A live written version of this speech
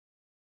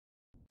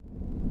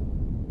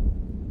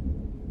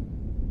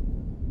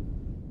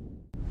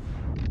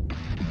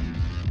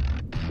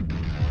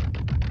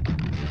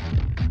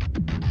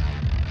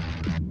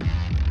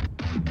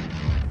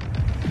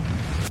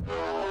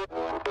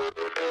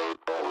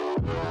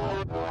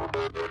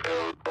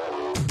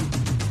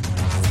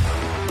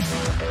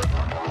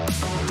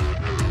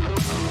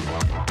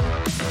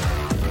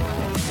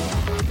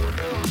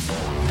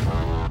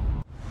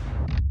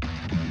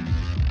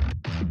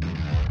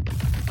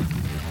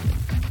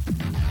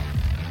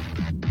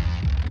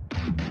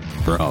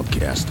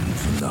Broadcasting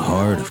from the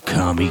heart of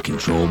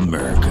commie-controlled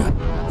America,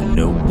 the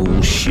no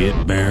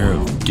bullshit bearer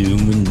of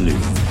doom and gloom,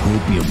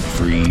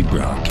 opium-free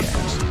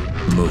broadcast,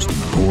 the most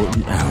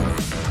important hour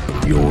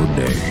of your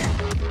day.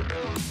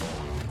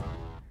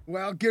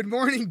 Well, good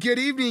morning, good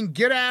evening,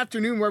 good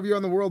afternoon, wherever you're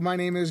in the world. My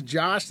name is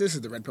Josh. This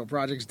is the Red Pill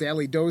Project's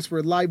Daily Dose.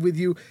 We're live with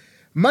you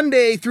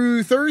Monday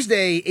through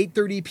Thursday,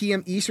 8:30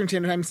 p.m. Eastern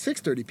Standard Time,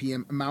 6:30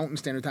 p.m. Mountain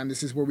Standard Time.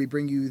 This is where we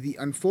bring you the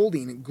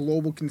unfolding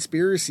global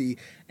conspiracy,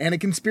 and a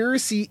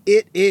conspiracy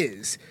it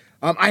is.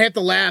 I have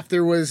to laugh.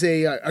 There was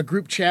a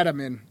group chat I'm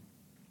in,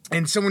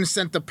 and someone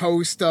sent the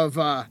post of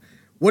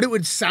what it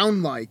would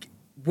sound like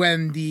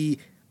when the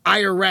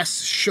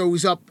IRS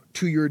shows up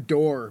to your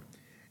door,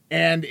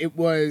 and it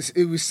was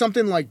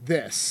something like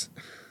this.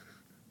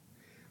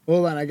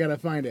 Hold on, I gotta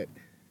find it.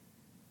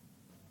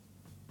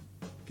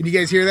 Can you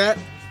guys hear that?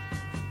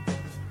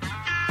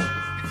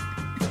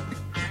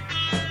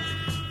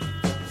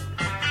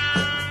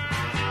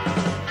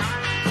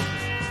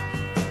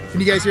 Can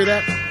you guys hear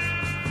that?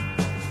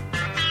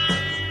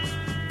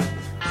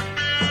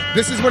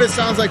 This is what it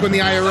sounds like when the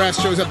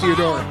IRS shows up to your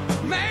door.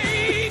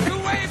 Make a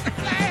way for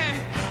flag,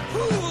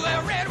 cool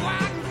the red,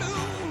 white, and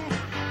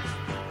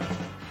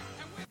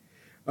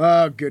blue.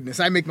 Oh, goodness.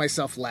 I make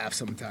myself laugh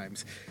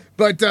sometimes.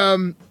 But,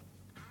 oh,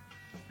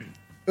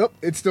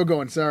 it's still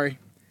going. Sorry.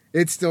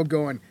 It's still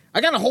going.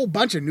 I got a whole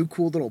bunch of new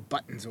cool little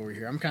buttons over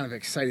here. I'm kind of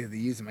excited to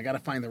use them. I got to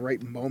find the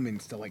right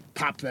moments to like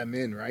pop them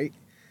in, right?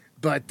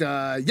 But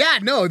yeah,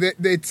 no,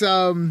 it's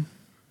an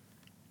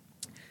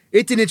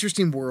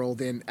interesting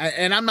world, and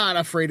I'm not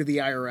afraid of the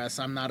IRS.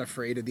 I'm not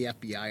afraid of the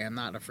FBI. I'm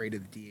not afraid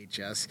of the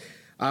DHS.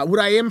 What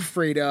I am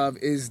afraid of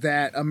is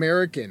that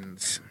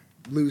Americans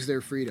lose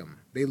their freedom.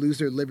 They lose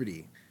their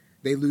liberty.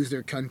 They lose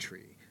their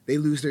country. They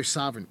lose their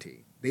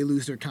sovereignty. They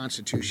lose their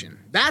constitution.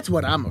 That's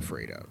what I'm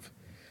afraid of.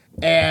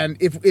 And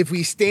if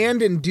we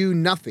stand and do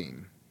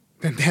nothing,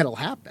 then that'll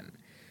happen.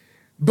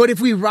 But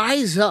if we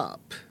rise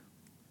up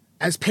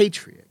as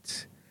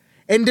patriots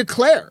and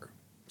declare,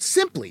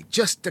 simply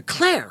just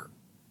declare.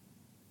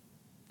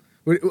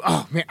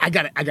 Oh man, I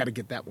gotta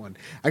get that one.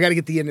 I gotta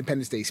get the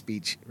Independence Day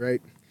speech,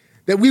 right?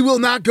 That we will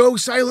not go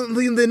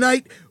silently in the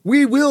night.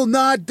 We will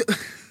not.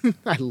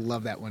 I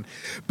love that one.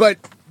 But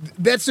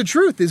that's the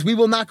truth, is we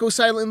will not go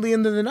silently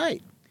into the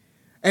night.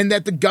 And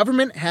that the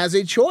government has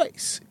a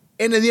choice.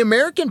 And the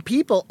American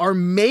people are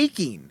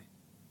making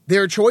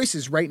their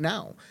choices right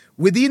now.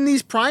 Within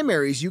these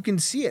primaries, you can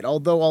see it.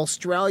 Although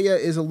Australia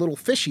is a little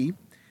fishy,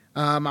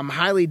 I'm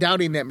highly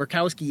doubting that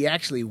Murkowski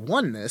actually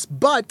won this.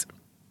 But,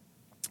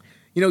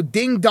 you know,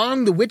 ding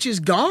dong, the witch is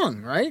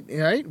gone, right?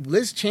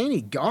 Liz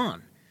Cheney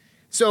gone.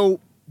 So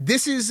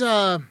this is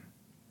a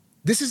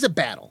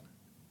battle.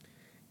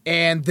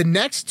 And the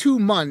next 2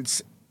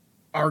 months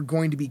are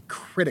going to be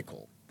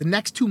critical. The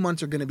next 2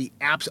 months are going to be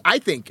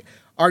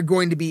are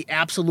going to be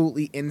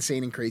absolutely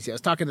insane and crazy. I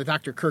was talking to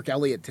Dr. Kirk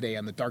Elliott today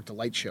on the Dark to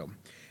Light show,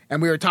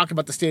 and we were talking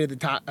about the state of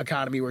the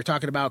economy. We were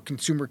talking about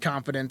consumer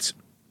confidence.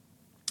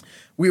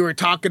 We were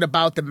talking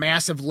about the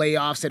massive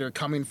layoffs that are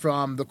coming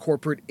from the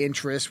corporate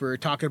interests. We were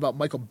talking about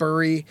Michael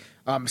Burry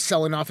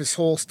selling off his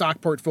whole stock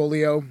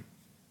portfolio.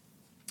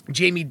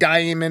 Jamie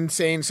Dimon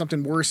saying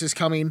something worse is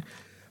coming.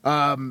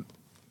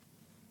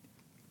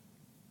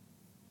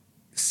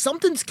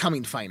 Something's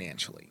coming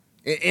financially.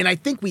 And I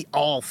think we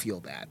all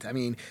feel that. I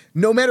mean,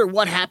 no matter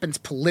what happens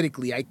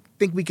politically, I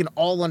think we can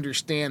all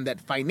understand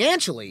that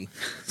financially,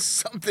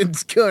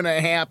 something's going to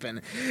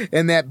happen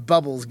and that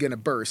bubble's going to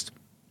burst.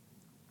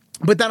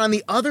 But then on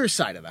the other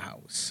side of the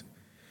house,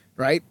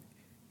 right,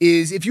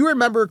 is if you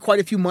remember quite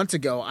a few months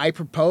ago, I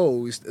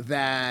proposed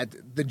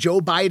that the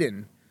Joe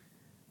Biden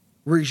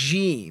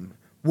regime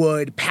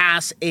would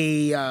pass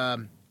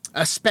a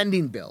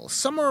spending bill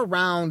somewhere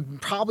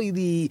around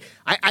probably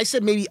I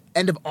said maybe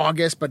end of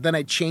August, but then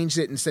I changed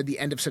it and said the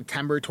end of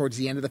September, towards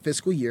the end of the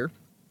fiscal year.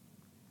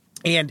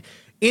 And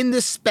in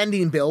this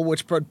spending bill,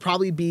 which would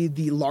probably be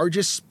the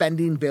largest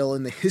spending bill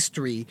in the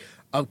history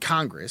of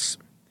Congress,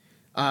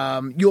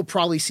 you'll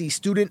probably see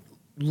student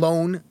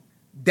loan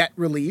debt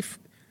relief.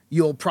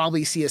 You'll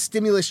probably see a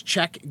stimulus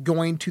check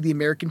going to the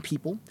American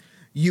people.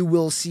 You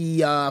will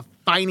see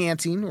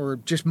financing or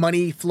just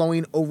money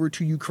flowing over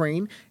to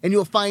Ukraine. And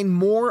you'll find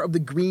more of the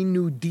Green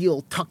New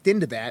Deal tucked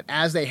into that,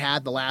 as they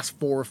had the last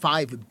 4 or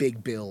 5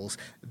 big bills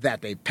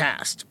that they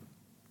passed.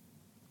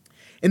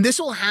 And this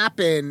will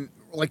happen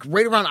like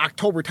right around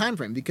October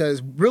timeframe,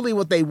 because really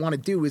what they want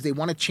to do is they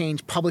want to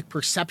change public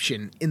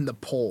perception in the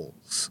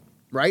polls,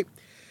 right?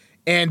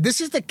 And this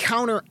is the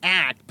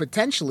counteract,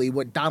 potentially,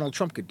 what Donald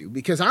Trump could do.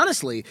 Because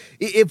honestly,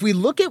 if we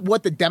look at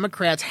what the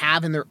Democrats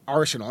have in their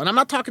arsenal, and I'm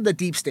not talking the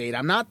deep state,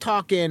 I'm not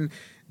talking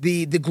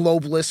the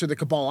globalists or the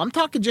cabal, I'm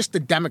talking just the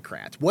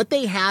Democrats, what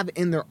they have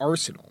in their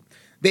arsenal.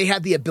 They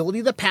have the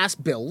ability to pass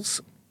bills,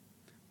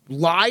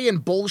 lie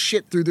and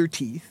bullshit through their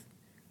teeth,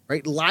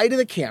 right? Lie to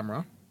the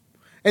camera,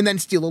 and then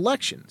steal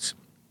elections.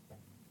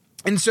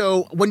 And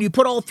so when you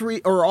put all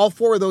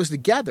four of those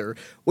together,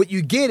 what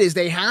you get is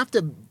they have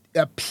to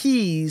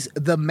appease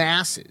the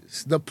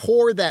masses, the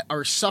poor that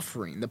are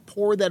suffering, the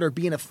poor that are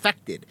being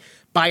affected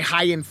by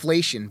high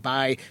inflation,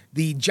 by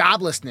the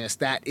joblessness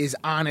that is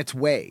on its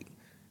way.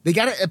 They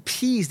got to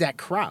appease that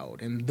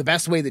crowd. And the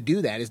best way to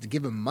do that is to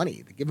give them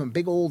money, to give them a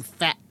big old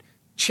fat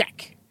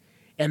check,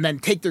 and then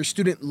take their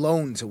student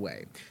loans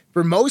away.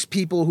 For most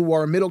people who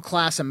are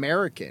middle-class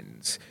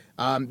Americans,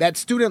 that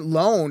student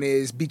loan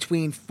is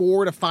between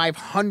 $400 to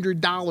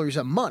 $500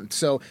 a month.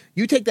 So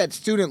you take that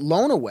student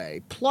loan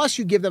away, plus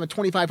you give them a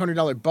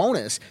 $2,500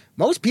 bonus,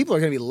 most people are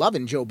going to be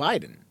loving Joe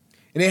Biden.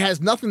 And it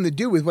has nothing to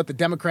do with what the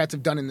Democrats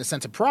have done in the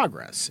sense of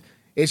progress.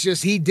 It's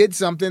just he did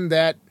something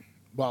that,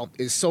 well,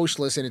 is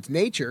socialist in its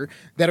nature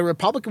that a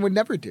Republican would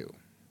never do.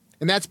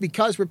 And that's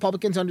because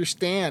Republicans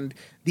understand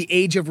the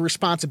age of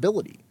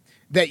responsibility,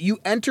 that you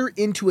enter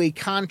into a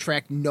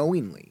contract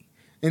knowingly,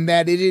 and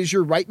that it is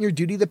your right and your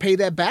duty to pay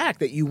that back,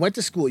 that you went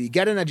to school, you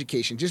get an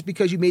education. Just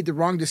because you made the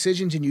wrong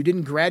decisions and you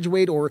didn't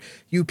graduate or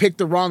you picked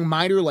the wrong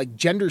minor like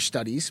gender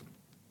studies,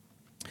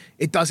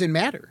 it doesn't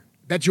matter.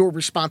 That's your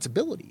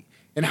responsibility.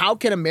 And how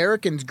can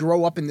Americans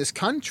grow up in this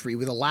country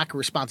with a lack of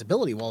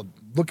responsibility? Well,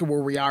 look at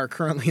where we are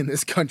currently in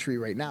this country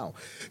right now.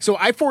 So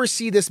I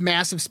foresee this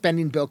massive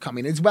spending bill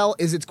coming, as well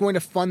as it's going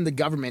to fund the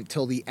government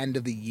till the end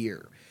of the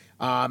year.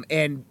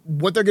 And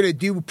what they're going to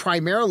do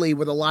primarily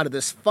with a lot of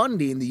this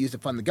funding they use to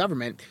fund the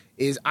government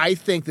is I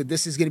think that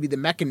this is going to be the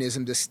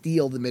mechanism to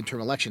steal the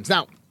midterm elections.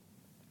 Now,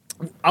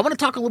 I want to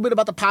talk a little bit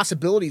about the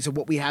possibilities of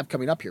what we have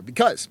coming up here,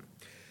 because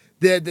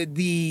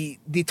the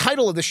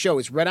title of the show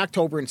is Red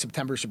October and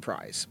September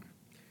Surprise.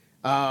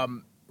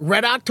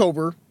 Red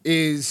October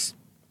is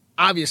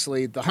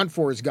obviously the hunt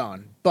for is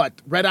gone, but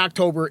Red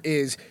October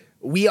is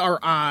we are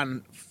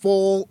on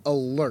full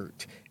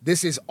alert.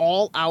 This is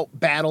all out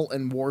battle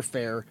and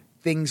warfare.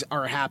 Things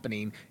are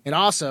happening. And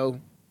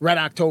also, Red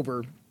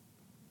October,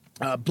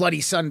 Bloody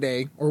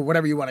Sunday, or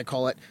whatever you want to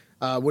call it.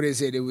 What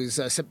is it? It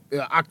was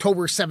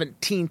October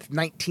 17th,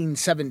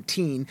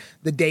 1917,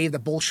 the day of the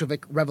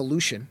Bolshevik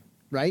Revolution,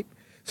 right?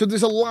 So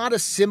there's a lot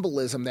of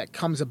symbolism that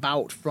comes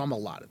about from a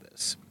lot of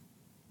this.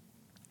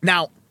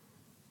 Now,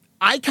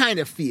 I kind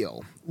of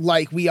feel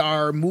like we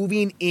are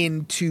moving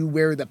into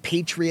where the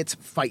Patriots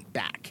fight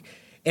back.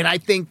 And I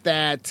think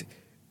that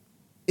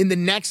in the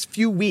next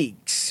few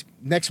weeks,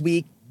 next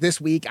week, this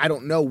week, I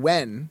don't know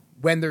when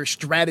their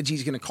strategy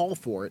is going to call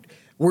for it,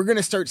 we're going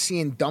to start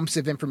seeing dumps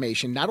of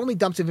information. Not only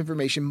dumps of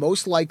information,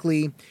 most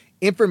likely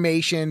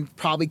information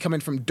probably coming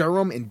from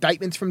Durham,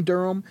 indictments from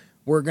Durham.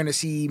 We're going to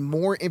see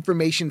more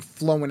information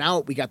flowing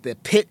out. We got the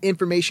Pitt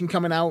information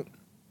coming out.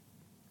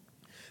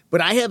 But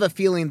I have a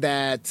feeling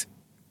that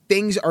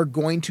things are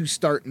going to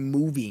start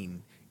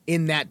moving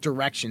in that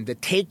direction to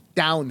take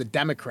down the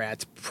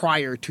Democrats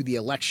prior to the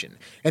election.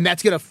 And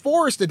that's going to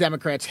force the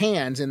Democrats'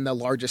 hands in the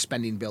largest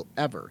spending bill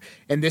ever.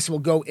 And this will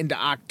go into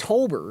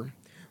October,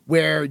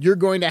 where you're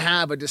going to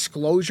have a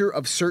disclosure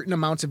of certain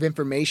amounts of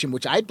information,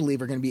 which I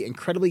believe are going to be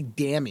incredibly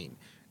damning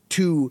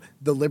to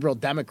the liberal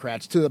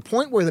Democrats, to the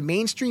point where the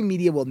mainstream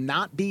media will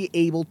not be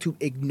able to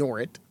ignore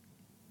it.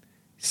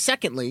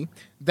 Secondly,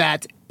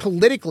 that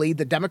politically,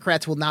 the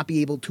Democrats will not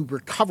be able to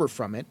recover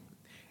from it.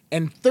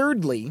 And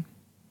thirdly,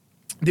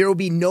 there will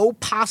be no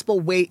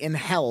possible way in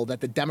hell that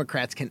the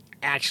Democrats can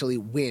actually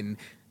win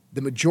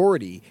the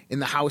majority in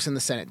the House and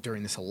the Senate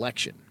during this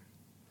election.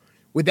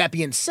 With that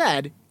being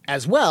said,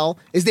 as well,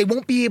 is they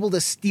won't be able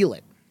to steal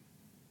it.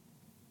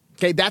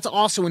 Okay, that's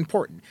also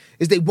important,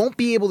 is they won't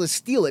be able to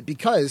steal it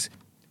because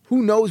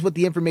who knows what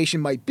the information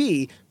might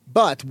be,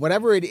 but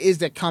whatever it is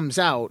that comes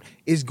out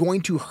is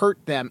going to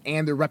hurt them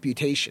and their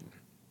reputation.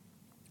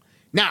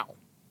 Now,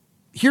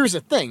 here's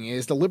the thing,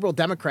 is the liberal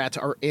Democrats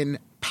are in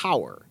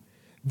power.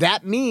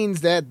 That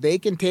means that they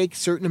can take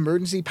certain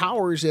emergency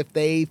powers if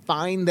they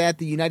find that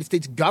the United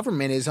States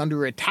government is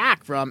under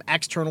attack from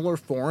external or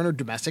foreign or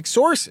domestic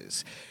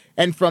sources.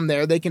 And from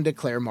there, they can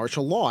declare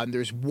martial law. And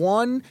there's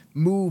one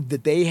move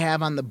that they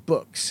have on the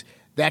books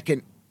that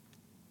can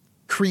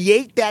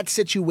create that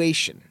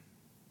situation.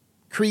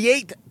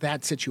 Create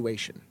that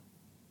situation.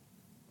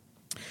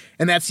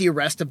 And that's the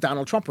arrest of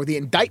Donald Trump, or the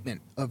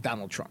indictment of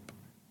Donald Trump.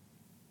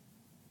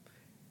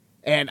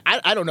 And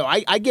I don't know.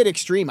 I get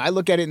extreme. I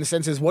look at it in the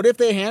sense as, what if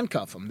they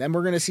handcuff him? Then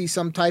we're going to see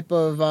some type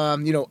of,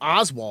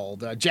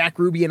 Oswald, Jack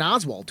Ruby and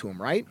Oswald to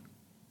him, right?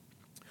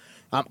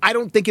 I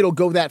don't think it'll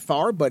go that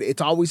far, but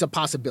it's always a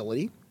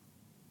possibility.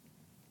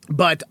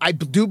 But I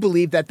do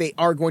believe that they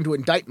are going to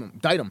indict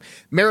him.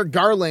 Merrick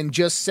Garland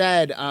just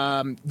said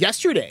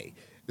yesterday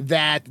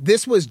that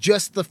this was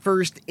just the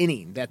first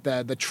inning, that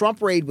the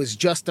Trump raid was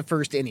just the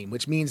first inning,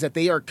 which means that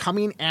they are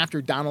coming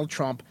after Donald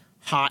Trump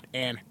hot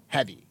and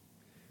heavy.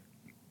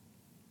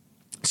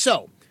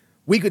 So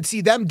we could see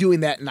them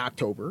doing that in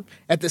October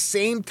at the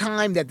same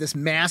time that this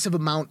massive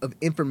amount of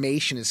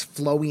information is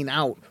flowing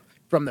out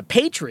from the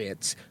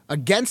Patriots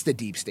against the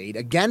deep state,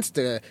 against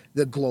the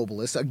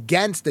globalists,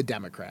 against the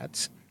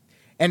Democrats.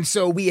 And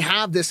so we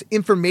have this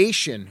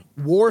information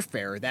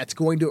warfare that's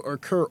going to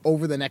occur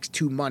over the next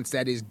 2 months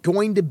that is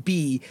going to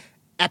be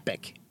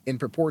epic in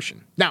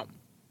proportion. Now,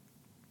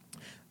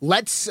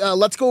 let's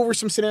go over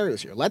some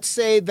scenarios here. Let's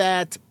say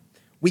that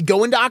we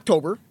go into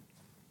October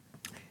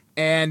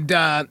and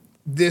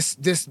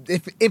this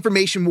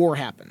information war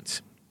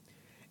happens.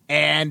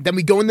 And then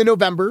we go into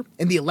November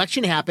and the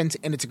election happens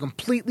and it's a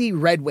completely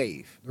red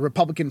wave. The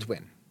Republicans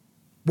win.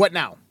 What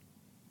now?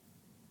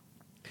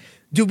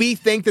 Do we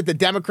think that the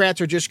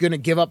Democrats are just going to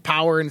give up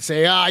power and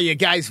say, you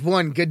guys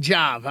won, good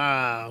job.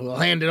 We'll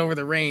hand it over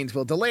the reins.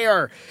 We'll delay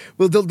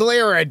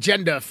our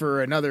agenda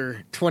for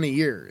another 20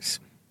 years.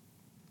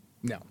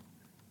 No.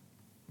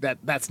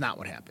 That's not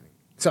what happened.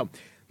 So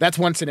that's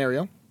one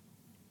scenario.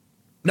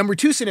 Number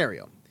 2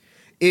 scenario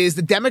is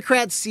the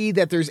Democrats see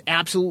that there's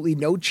absolutely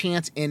no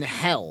chance in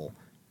hell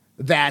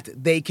that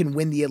they can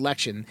win the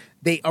election.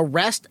 They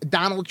arrest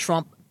Donald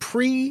Trump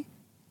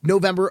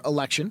pre-November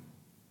election.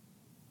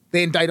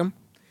 They indict him.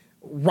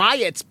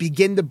 Riots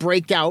begin to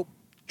break out.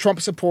 Trump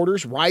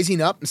supporters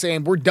rising up and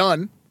saying, we're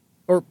done.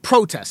 Or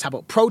protests. How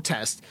about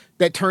protests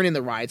that turn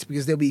into riots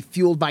because they'll be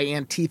fueled by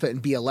Antifa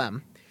and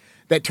BLM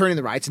that turn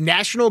into riots.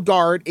 National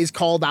Guard is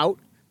called out.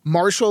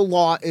 Martial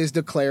law is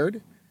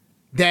declared.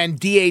 Then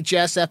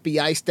DHS,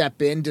 FBI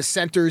step in.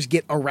 Dissenters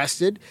get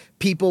arrested.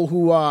 People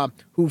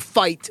who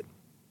fight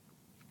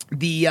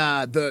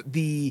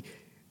the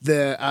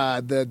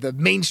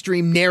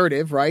mainstream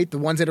narrative, right? The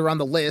ones that are on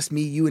the list,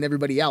 me, you, and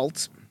everybody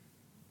else.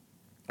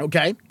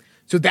 Okay,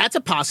 so that's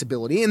a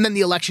possibility. And then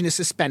the election is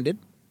suspended.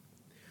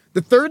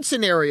 The third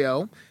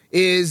scenario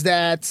is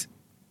that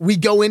we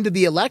go into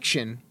the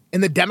election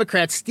and the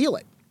Democrats steal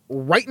it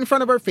right in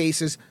front of our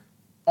faces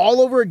all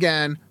over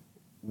again.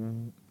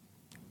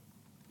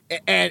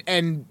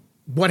 And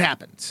what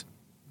happens?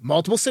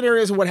 Multiple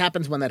scenarios of what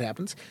happens when that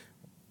happens.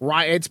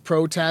 Riots,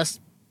 protests,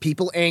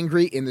 people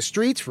angry in the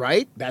streets,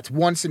 right? That's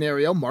one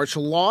scenario.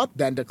 Martial law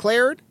then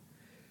declared.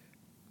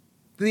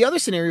 The other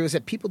scenario is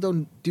that people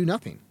don't do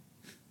nothing.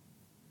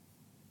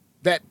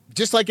 That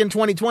just like in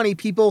 2020,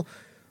 people,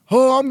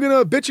 I'm going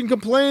to bitch and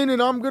complain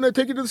and I'm going to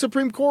take it to the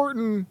Supreme Court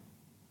and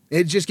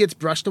it just gets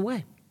brushed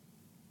away.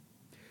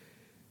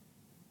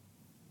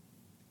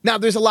 Now,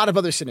 there's a lot of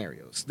other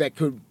scenarios that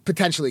could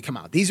potentially come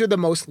out. These are the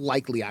most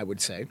likely, I would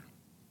say.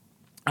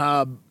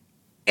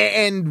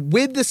 And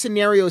with the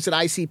scenarios that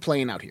I see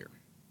playing out here,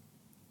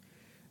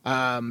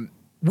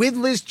 with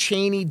Liz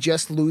Cheney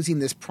just losing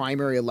this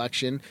primary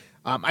election,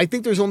 I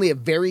think there's only a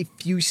very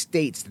few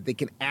states that they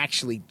can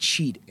actually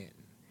cheat in.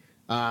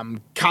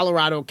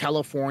 Colorado,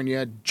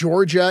 California,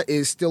 Georgia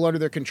is still under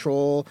their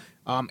control.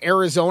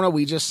 Arizona,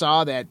 we just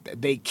saw that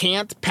they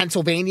can't.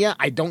 Pennsylvania,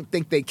 I don't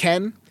think they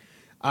can.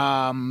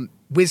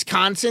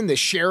 Wisconsin, the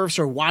sheriffs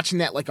are watching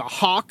that like a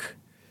hawk.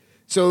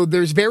 So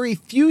there's very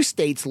few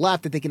states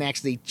left that they can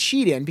actually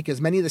cheat in because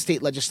many of the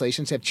state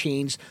legislations have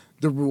changed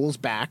the rules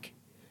back,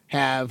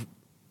 have,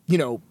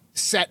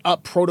 set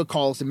up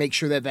protocols to make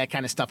sure that that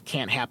kind of stuff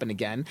can't happen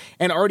again,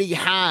 and already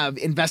have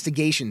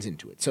investigations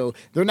into it. So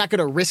they're not going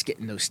to risk it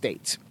in those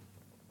states.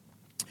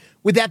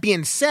 With that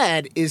being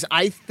said,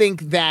 I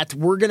think that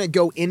we're going to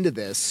go into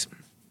this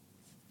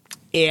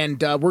and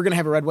we're going to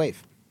have a red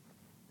wave.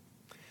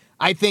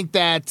 I think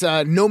that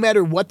no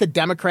matter what the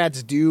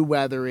Democrats do,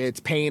 whether it's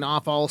paying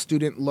off all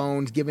student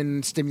loans,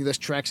 giving stimulus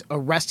checks,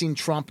 arresting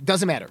Trump,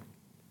 doesn't matter.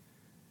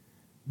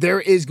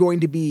 There is going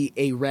to be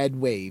a red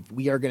wave.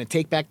 We are going to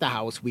take back the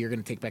House. We are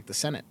going to take back the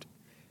Senate.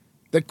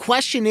 The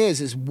question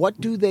is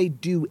what do they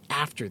do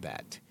after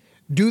that?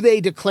 Do they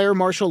declare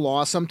martial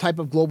law, some type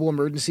of global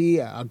emergency,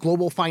 a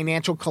global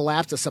financial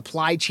collapse, a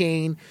supply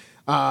chain,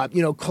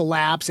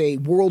 collapse, a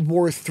World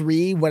War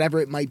III, whatever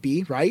it might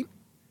be, right?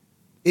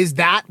 Is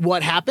that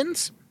what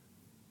happens?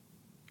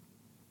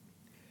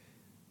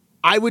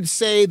 I would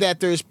say that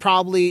there's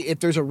probably, if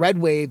there's a red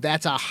wave,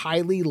 that's a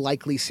highly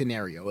likely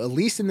scenario, at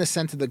least in the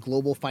sense of the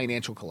global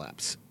financial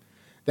collapse.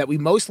 That we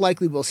most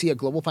likely will see a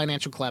global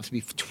financial collapse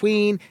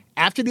between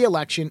after the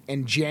election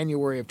and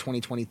January of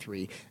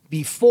 2023,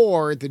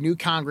 before the new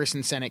Congress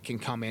and Senate can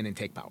come in and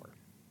take power.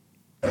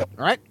 All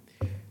right?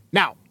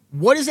 Now,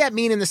 what does that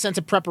mean in the sense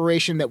of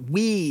preparation that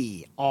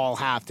we all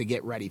have to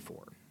get ready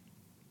for?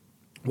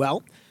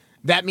 Well,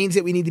 that means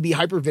that we need to be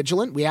hyper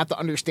vigilant. We have to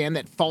understand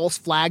that false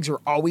flags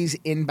are always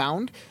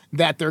inbound,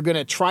 that they're going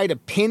to try to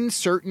pin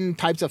certain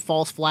types of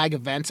false flag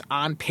events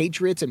on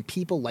patriots and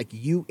people like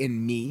you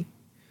and me.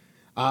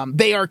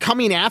 They are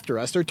coming after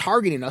us. They're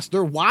targeting us.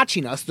 They're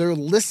watching us. They're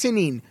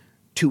listening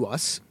to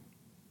us.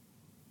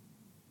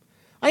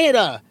 I had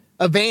a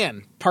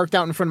van parked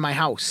out in front of my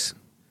house.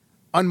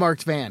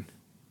 Unmarked van.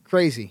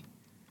 Crazy.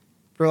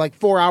 For like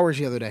 4 hours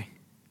the other day.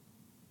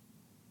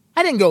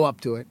 I didn't go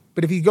up to it,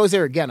 but if he goes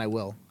there again, I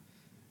will.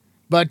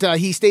 But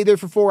he stayed there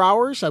for 4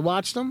 hours. I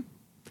watched him.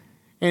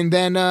 And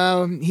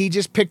then he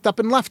just picked up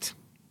and left.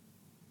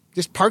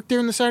 Just parked there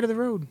on the side of the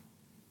road.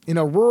 In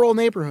a rural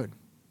neighborhood.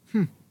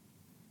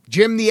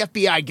 Jim the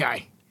FBI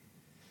guy.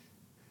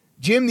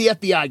 Jim the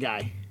FBI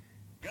guy.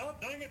 God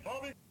dang it,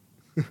 Bobby.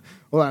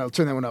 Hold on, I'll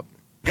turn that one up.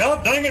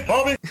 God dang it,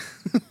 Bobby.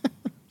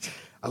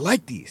 I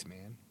like these,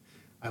 man.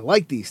 I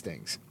like these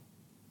things.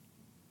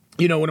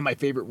 You know, one of my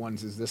favorite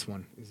ones is this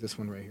one. Is this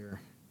one right here.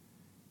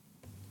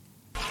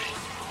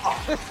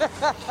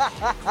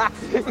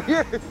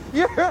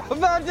 You're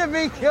about to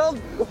be killed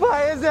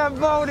by a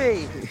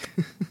Zamboni.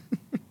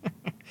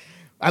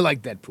 I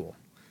like Deadpool.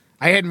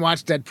 I hadn't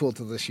watched Deadpool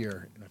till this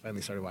year, and I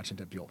finally started watching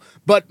Deadpool.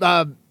 But,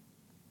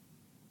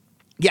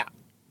 yeah,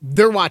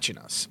 they're watching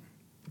us.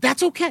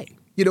 That's okay.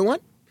 You know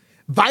what?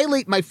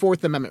 Violate my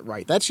Fourth Amendment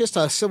right. That's just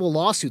a civil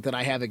lawsuit that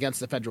I have against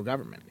the federal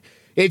government.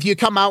 If you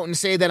come out and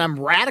say that I'm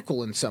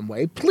radical in some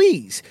way,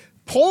 please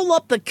pull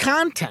up the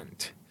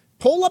content.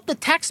 Pull up the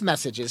text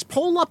messages.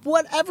 Pull up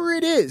whatever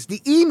it is, the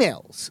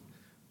emails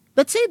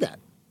that say that.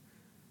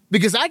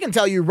 Because I can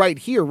tell you right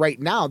here, right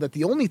now, that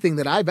the only thing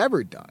that I've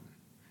ever done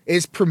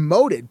is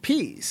promoted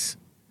peace,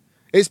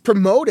 is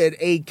promoted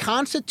a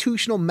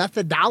constitutional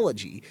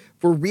methodology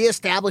for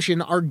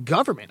reestablishing our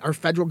government, our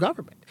federal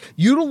government,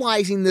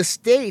 utilizing the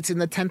states in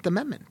the 10th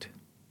Amendment.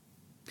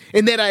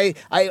 And that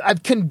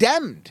I've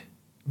condemned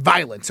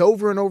violence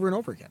over and over and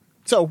over again.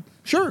 So,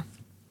 sure,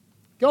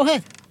 go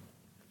ahead.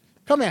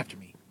 Come after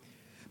me.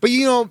 But,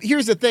 you know,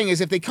 here's the thing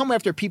is if they come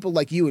after people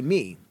like you and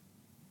me,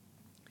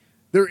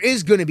 there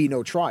is going to be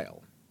no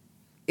trial.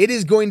 It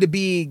is going to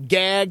be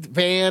gagged,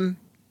 banned,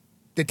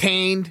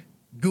 detained,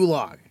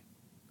 gulag.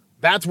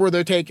 That's where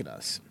they're taking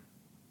us.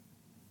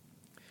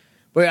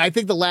 But I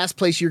think the last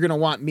place you're going to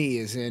want me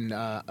is in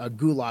a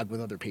gulag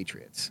with other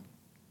patriots.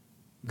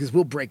 Because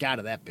we'll break out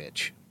of that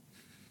bitch.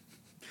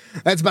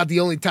 That's about the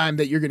only time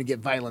that you're going to get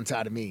violence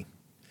out of me.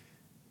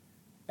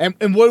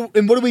 And what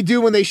do we do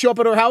when they show up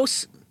at our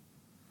house?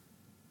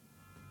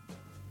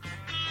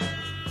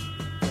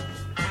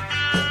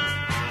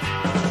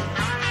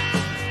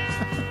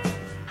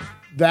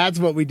 That's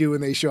what we do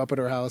when they show up at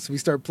our house. We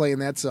start playing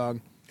that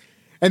song.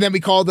 And then we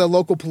call the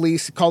local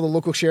police, call the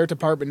local sheriff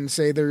department and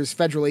say there's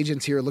federal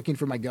agents here looking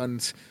for my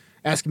guns,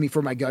 asking me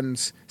for my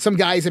guns. Some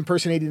guy's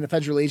impersonating a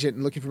federal agent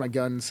and looking for my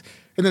guns.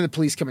 And then the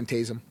police come and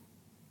tase him.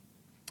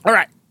 All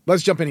right,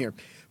 let's jump in here.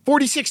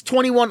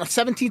 4621,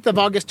 17th of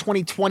August,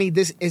 2020.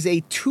 This is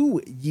a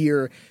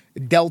 2-year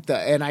delta,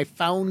 and I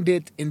found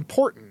it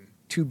important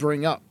to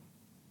bring up.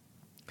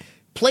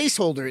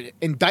 Placeholder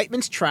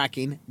indictments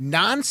tracking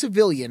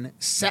non-civilian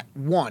set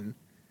 1,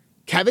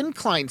 Kevin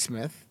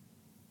Kleinsmith,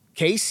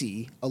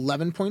 KC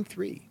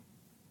 11.3.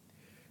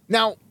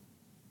 Now,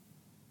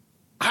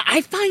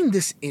 I find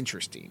this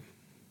interesting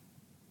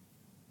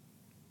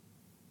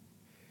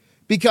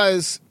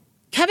because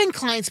Kevin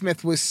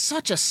Kleinsmith was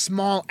such a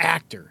small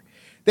actor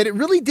that it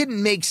really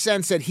didn't make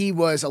sense that he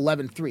was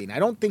 11.3, and I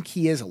don't think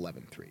he is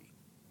 11.3.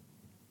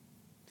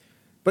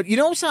 But you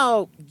notice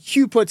how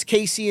Q puts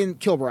KC in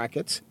kill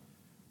brackets,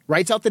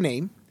 writes out the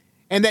name,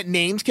 and that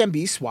names can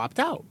be swapped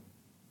out.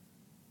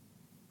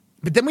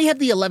 But then we have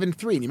the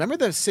 11.3. And you remember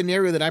the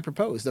scenario that I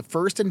proposed, the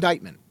first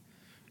indictment,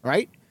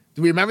 right?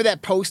 Do we remember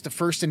that post, the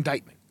first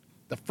indictment?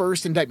 The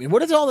first indictment.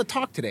 What is all the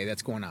talk today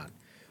that's going on?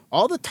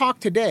 All the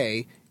talk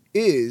today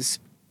is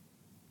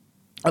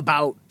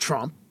about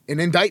Trump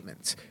and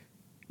indictments.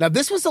 Now,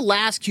 this was the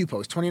last Q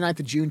post, 29th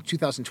of June,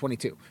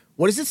 2022.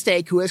 What is at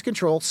stake? Who has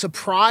control?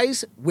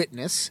 Surprise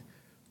witness.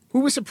 Who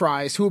was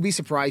surprised? Who will be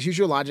surprised? Use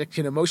your logic.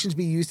 Can emotions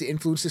be used to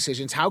influence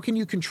decisions? How can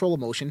you control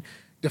emotion?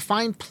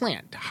 Define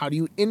plant. How do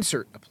you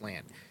insert a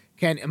plant?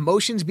 Can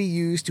emotions be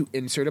used to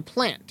insert a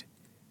plant?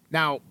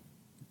 Now,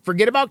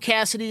 forget about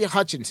Cassidy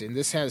Hutchinson.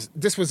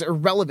 This was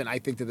irrelevant, I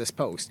think, to this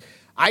post.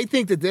 I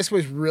think that this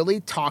was really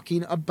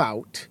talking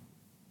about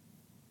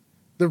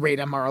the raid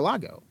on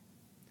Mar-a-Lago.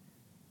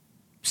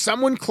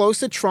 Someone close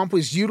to Trump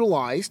was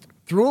utilized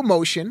through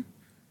emotion,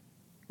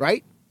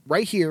 right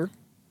here,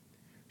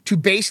 to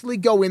basically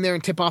go in there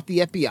and tip off the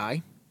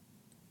FBI.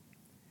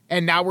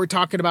 And now we're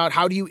talking about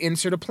how do you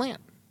insert a plant?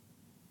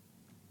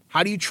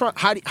 How do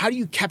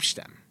you catch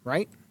them,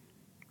 right?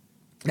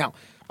 Now,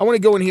 I want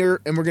to go in here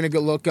and we're going to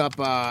go look up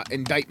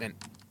indictment,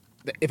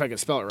 if I can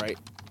spell it right.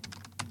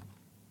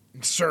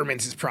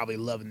 Sermons is probably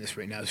loving this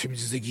right now.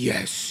 Sermons is like,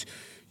 yes,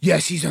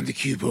 he's on the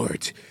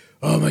keyboards.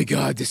 Oh my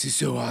God, this is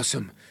so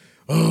awesome.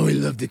 Oh, I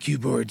love the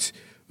keyboards.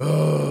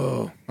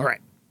 Oh, all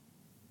right.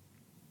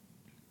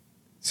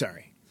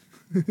 Sorry.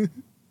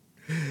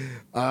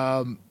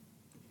 All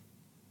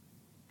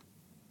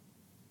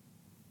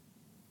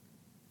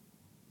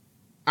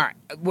right,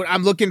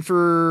 I'm looking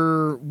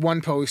for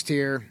one post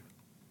here,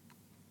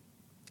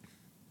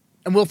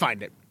 and we'll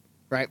find it,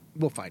 right?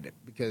 We'll find it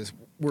because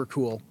we're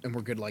cool and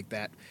we're good like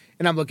that.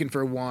 And I'm looking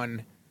for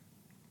one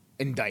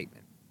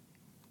indictment.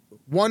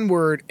 One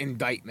word,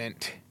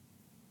 indictment.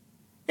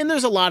 And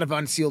there's a lot of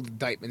unsealed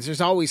indictments. There's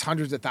always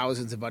hundreds of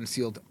thousands of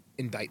unsealed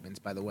indictments,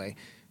 by the way,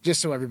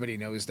 just so everybody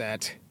knows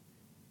that.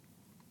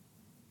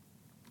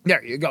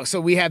 There you go.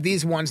 So we have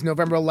these ones,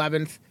 November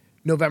 11th,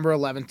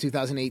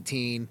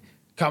 2018,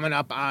 coming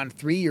up on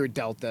 3-year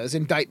deltas,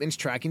 indictments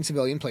tracking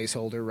civilian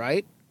placeholder,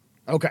 right?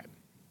 Okay,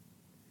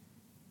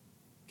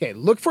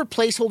 look for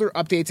placeholder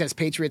updates as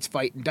Patriots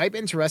fight.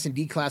 Indictments, arrest, and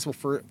declass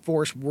will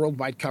force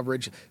worldwide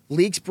coverage.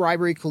 Leaks,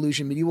 bribery,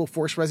 collusion, media will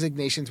force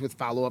resignations with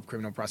follow-up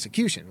criminal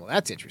prosecution. Well,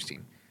 that's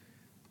interesting.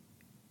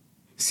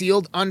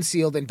 Sealed,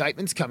 unsealed,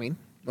 indictments coming,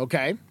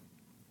 okay?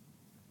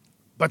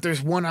 But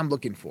there's one I'm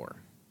looking for.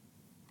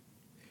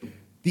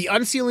 The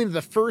unsealing of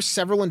the first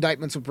several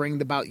indictments will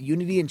bring about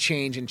unity and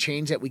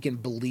change that we can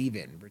believe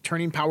in.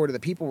 Returning power to the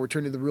people,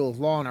 returning to the rule of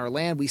law in our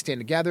land. We stand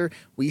together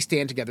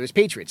as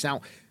patriots.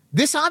 Now,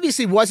 this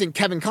obviously wasn't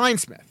Kevin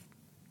Kleinsmith.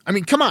 I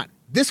mean, come on.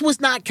 This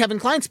was not Kevin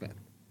Kleinsmith.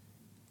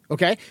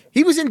 Okay?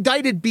 He was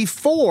indicted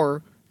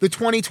before the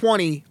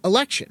 2020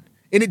 election,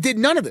 and it did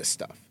none of this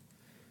stuff.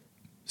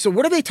 So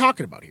what are they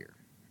talking about here?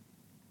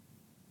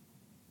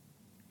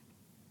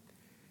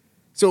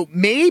 So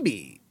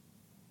maybe,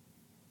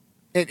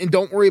 and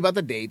don't worry about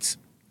the dates,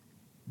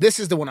 this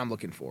is the one I'm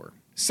looking for.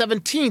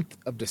 17th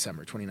of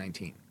December,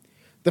 2019.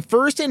 The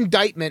first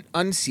indictment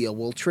unseal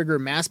will trigger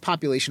mass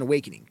population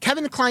awakening.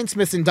 Kevin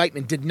Kleinsmith's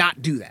indictment did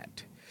not do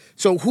that.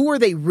 So who are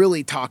they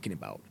really talking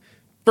about?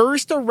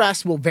 First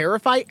arrest will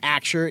verify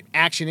action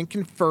and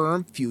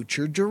confirm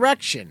future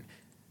direction.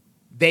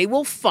 They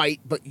will fight,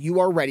 but you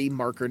are ready,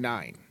 marker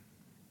 9.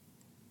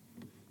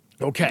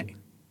 Okay.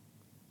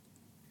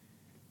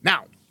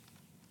 Now,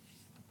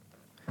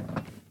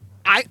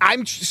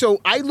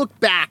 I look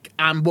back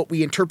on what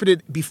we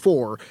interpreted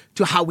before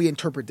to how we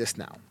interpret this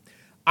now.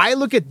 I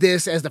look at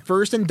this as the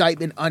first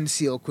indictment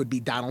unsealed could be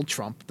Donald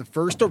Trump. The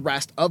first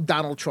arrest of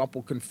Donald Trump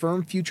will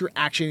confirm future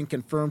action and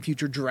confirm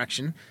future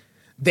direction.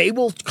 They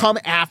will come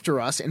after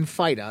us and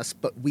fight us,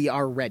 but we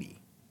are ready.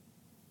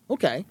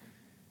 Okay.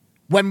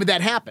 When would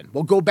that happen?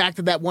 We'll go back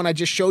to that one I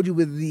just showed you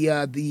with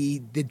the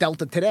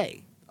Delta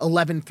Today,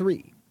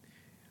 11/3.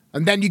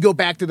 And then you go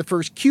back to the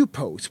first Q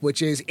post,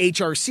 which is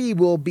HRC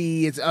will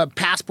be,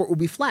 passport will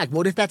be flagged.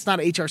 What if that's not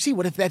HRC?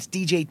 What if that's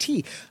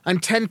DJT? On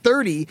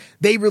 10/30,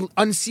 they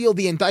unseal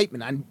the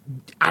indictment. On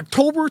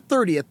October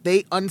 30th,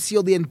 they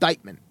unseal the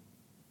indictment.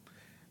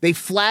 They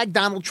flag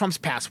Donald Trump's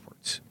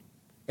passports,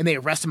 and they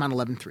arrest him on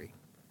 11/3.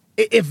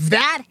 If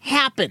that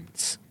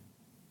happens,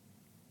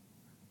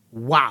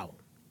 wow.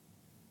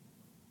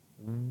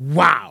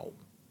 Wow.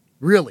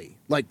 Really?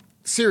 Like,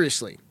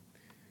 seriously.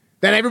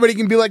 Then everybody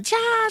can be like,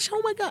 Josh,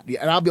 oh my God.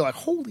 And I'll be like,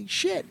 holy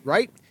shit,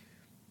 right?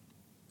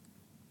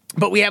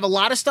 But we have a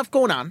lot of stuff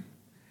going on.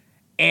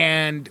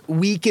 And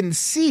we can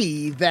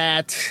see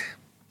that,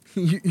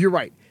 you're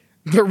right,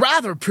 they're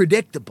rather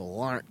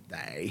predictable, aren't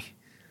they?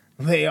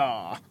 They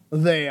are.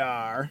 They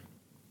are.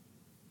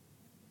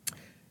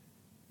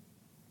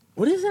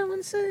 What does that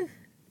one say?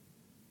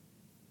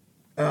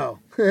 Oh.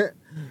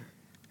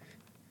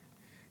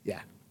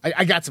 Yeah.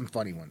 I got some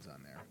funny ones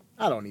on there.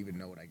 I don't even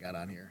know what I got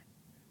on here.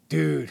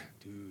 Dude.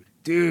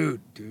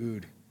 You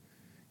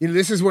know,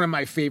 this is one of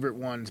my favorite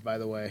ones, by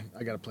the way.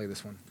 I got to play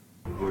this one.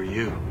 Who are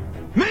you?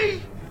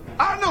 Me?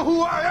 I know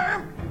who I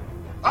am.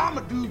 I'm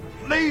a dude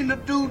playing a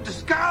dude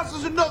disguised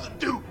as another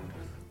dude.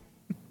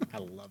 I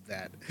love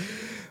that.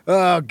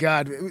 Oh,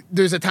 God.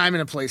 There's a time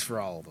and a place for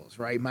all of those,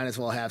 right? Might as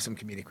well have some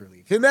comedic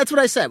relief. And that's what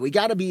I said. We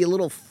got to be a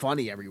little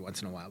funny every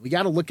once in a while. We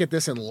got to look at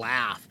this and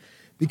laugh.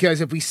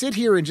 Because if we sit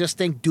here and just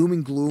think doom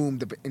and gloom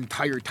the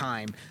entire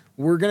time,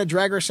 we're going to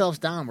drag ourselves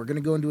down. We're going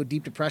to go into a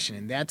deep depression,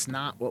 and that's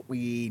not what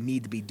we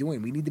need to be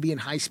doing. We need to be in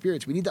high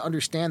spirits. We need to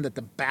understand that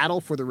the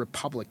battle for the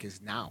republic is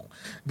now.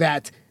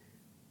 That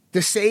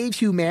to save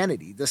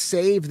humanity, to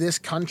save this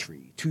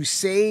country, to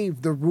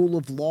save the rule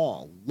of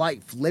law,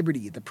 life,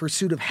 liberty, the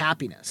pursuit of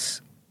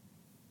happiness,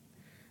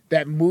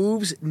 that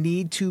moves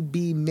need to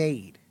be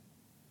made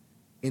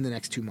in the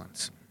next 2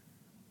 months.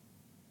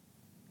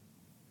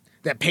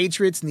 That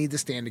patriots need to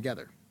stand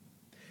together.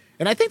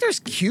 And I think there's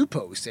Q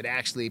posts that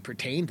actually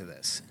pertain to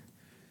this.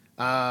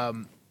 Let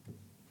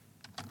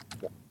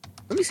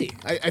me see.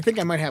 I think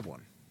I might have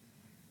one.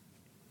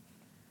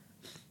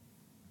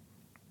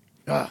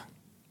 I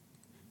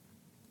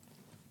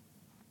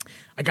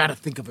got to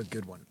think of a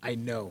good one. I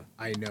know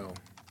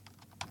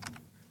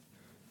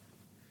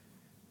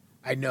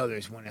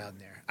there's one out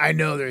there. I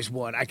know there's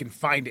one. I can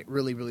find it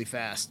really, really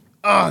fast.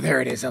 Oh, there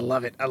it is. I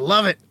love it.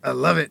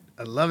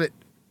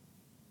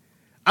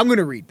 I'm going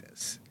to read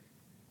this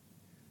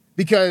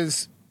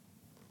because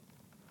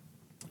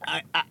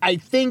I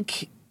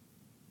think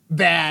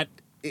that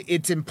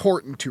it's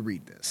important to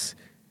read this.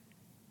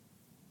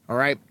 All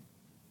right.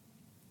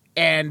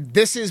 And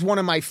this is one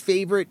of my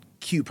favorite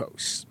Q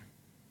posts.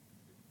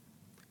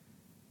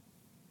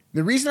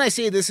 The reason I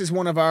say this is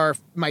one of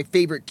my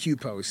favorite Q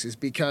posts is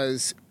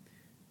because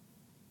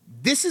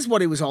this is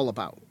what it was all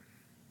about.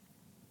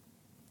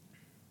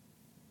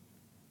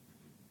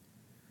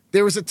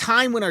 There was a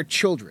time when our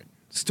children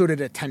stood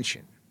at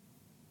attention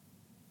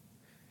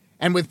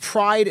and with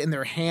pride in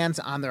their hands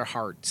on their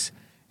hearts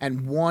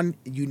and one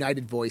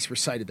united voice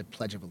recited the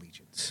Pledge of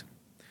Allegiance.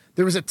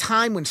 There was a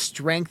time when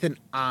strength and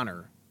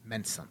honor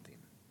meant something.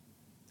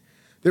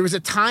 There was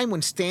a time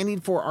when standing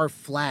for our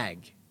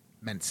flag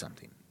meant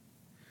something.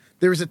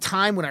 There was a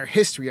time when our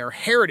history, our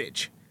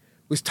heritage,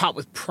 was taught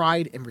with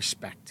pride and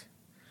respect.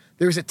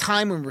 There was a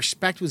time when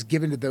respect was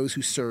given to those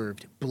who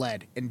served,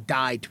 bled, and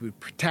died to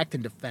protect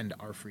and defend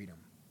our freedom.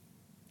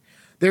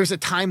 There was a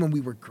time when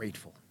we were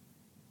grateful.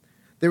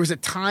 There was a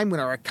time when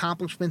our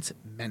accomplishments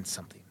meant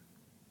something.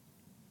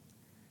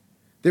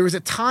 There was a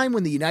time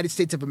when the United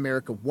States of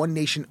America, one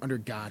nation under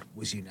God,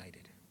 was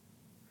united.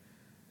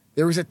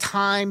 There was a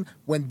time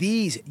when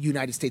these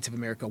United States of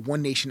America,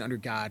 one nation under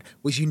God,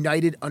 was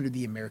united under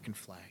the American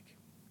flag.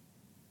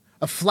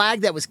 A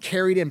flag that was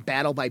carried in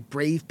battle by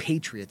brave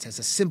patriots as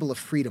a symbol of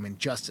freedom and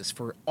justice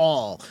for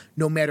all,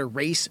 no matter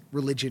race,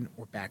 religion,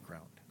 or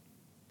background.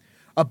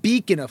 A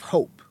beacon of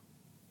hope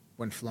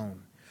when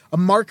flown. A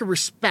mark of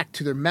respect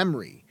to their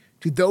memory,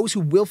 to those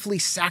who willfully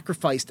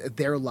sacrificed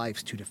their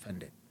lives to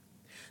defend it.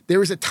 There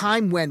was a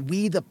time when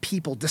we, the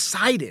people,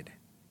 decided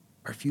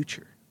our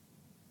future.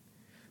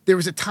 There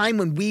was a time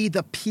when we,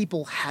 the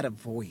people, had a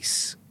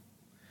voice.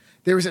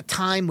 There was a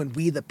time when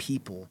we, the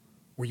people,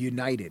 were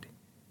united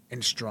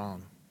and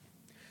strong.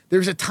 There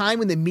was a time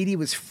when the media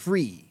was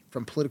free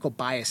from political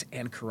bias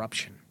and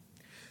corruption.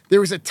 There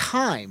was a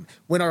time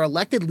when our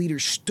elected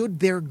leaders stood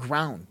their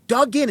ground,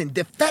 dug in, and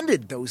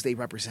defended those they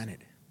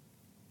represented.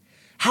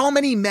 How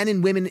many men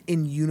and women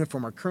in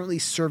uniform are currently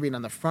serving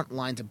on the front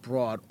lines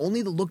abroad,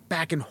 only to look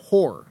back in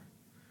horror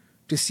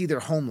to see their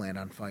homeland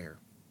on fire?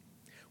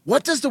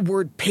 What does the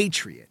word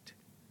patriot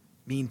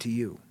mean to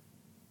you?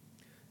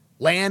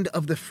 Land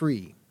of the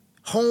free,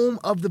 home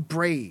of the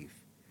brave.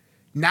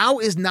 Now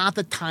is not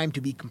the time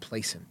to be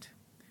complacent.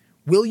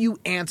 Will you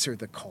answer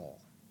the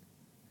call?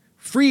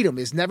 Freedom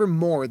is never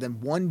more than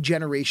one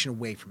generation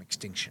away from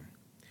extinction.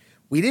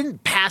 We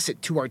didn't pass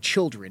it to our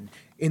children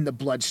in the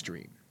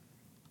bloodstream.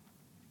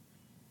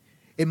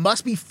 It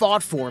must be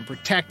fought for and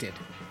protected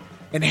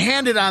and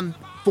handed on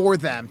for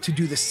them to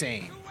do the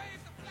same.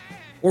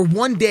 Or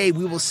one day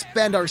we will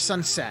spend our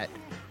sunset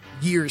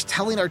years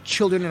telling our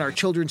children and our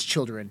children's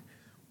children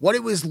what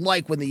it was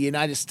like when the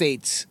United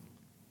States,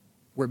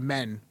 where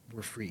men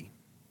were free.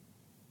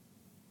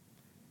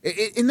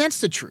 And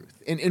that's the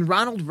truth. And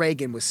Ronald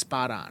Reagan was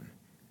spot on.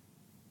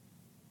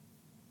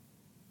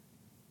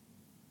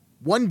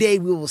 One day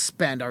we will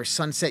spend our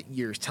sunset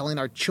years telling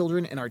our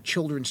children and our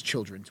children's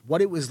children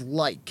what it was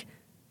like,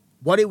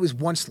 what it was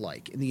once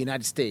like in the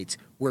United States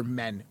where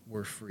men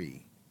were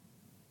free.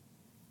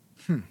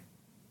 And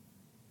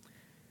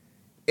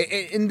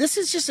this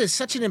is just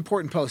such an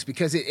important post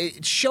because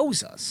it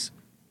shows us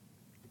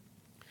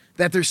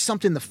that there's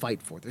something to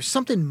fight for. There's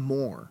something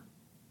more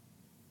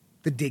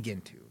to dig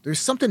into. There's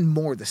something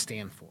more to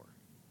stand for.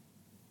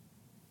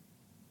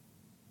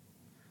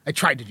 I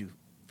tried to do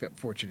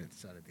Fortunate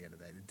Son at the end of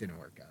that. It didn't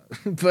work out,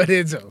 but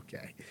it's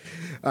okay.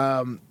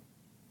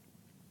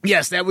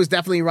 Yes, that was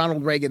definitely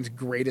Ronald Reagan's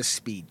greatest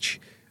speech.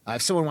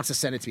 If someone wants to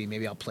send it to me,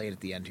 maybe I'll play it at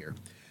the end here.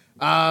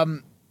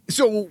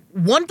 So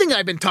one thing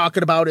I've been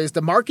talking about is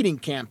the marketing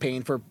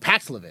campaign for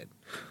Paxlovid.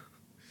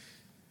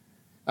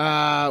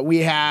 We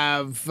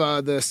have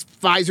the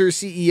Pfizer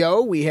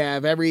CEO. We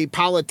have every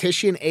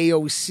politician,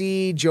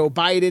 AOC, Joe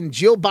Biden,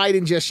 Jill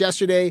Biden just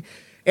yesterday.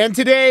 And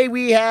today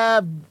we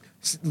have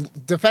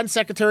Defense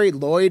Secretary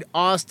Lloyd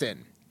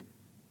Austin.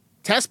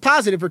 Test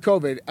positive for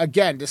COVID,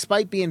 again,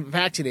 despite being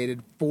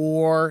vaccinated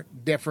 4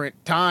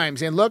 different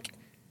times. And look,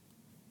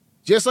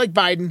 just like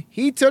Biden,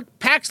 he took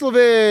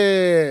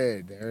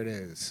Paxlovid. There it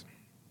is.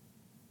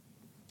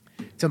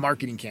 It's a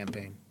marketing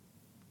campaign.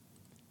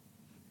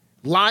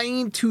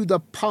 Lying to the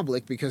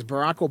public because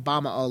Barack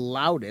Obama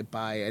allowed it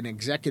by an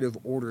executive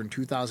order in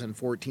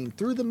 2014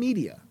 through the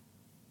media.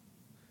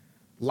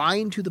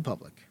 Lying to the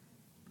public.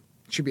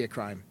 Should be a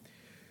crime.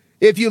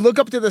 If you look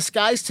up to the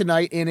skies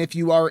tonight, and if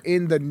you are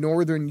in the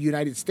northern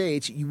United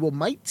States, you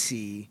might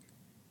see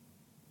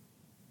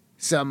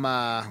some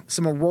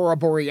aurora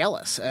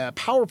borealis. A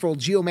powerful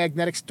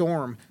geomagnetic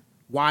storm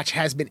watch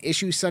has been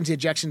issued. Sun's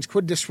ejections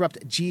could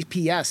disrupt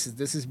GPS.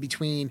 This is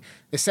between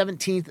the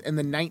 17th and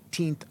the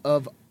 19th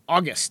of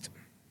August.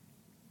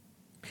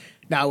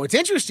 Now, what's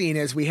interesting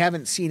is we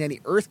haven't seen any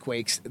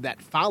earthquakes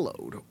that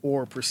followed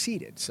or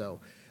preceded.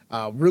 So,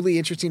 really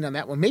interesting on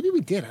that one. Maybe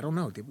we did. I don't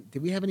know.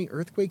 Did we have any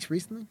earthquakes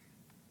recently?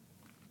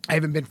 I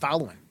haven't been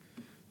following.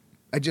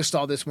 I just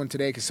saw this one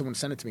today because someone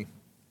sent it to me.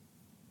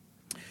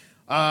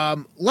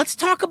 Let's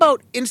talk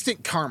about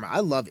instant karma. I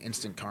love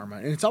instant karma,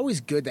 and it's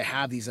always good to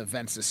have these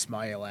events to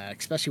smile at,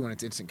 especially when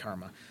it's instant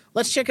karma.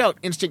 Let's check out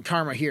instant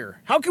karma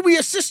here. How can we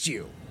assist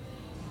you?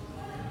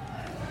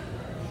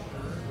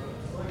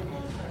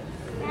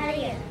 Out of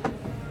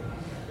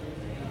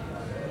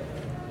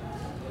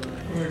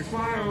here.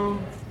 Smile.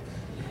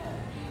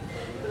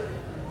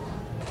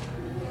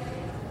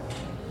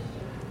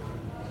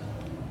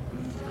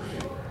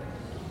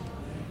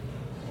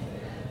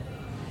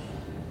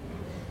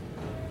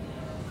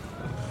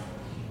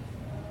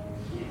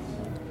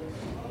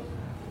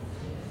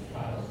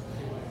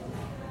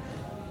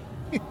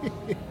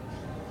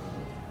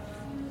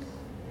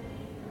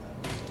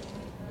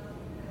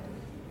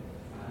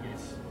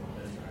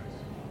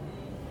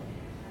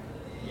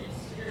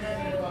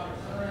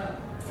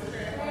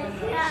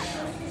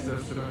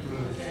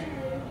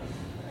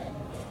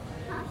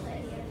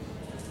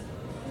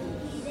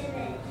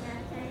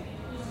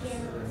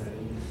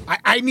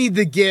 I need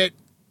to get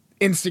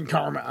instant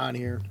karma on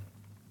here.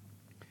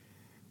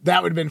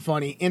 That would have been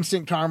funny.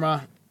 Instant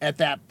karma at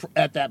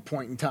that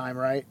point in time,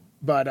 right?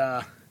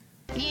 But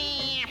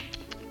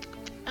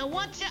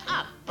What's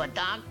up,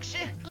 Badox?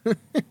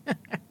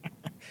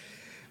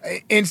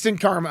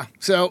 Instant karma.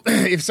 So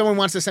if someone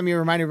wants to send me a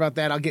reminder about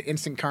that, I'll get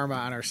instant karma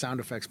on our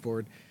sound effects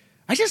board.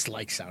 I just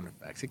like sound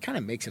effects. It kind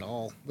of makes it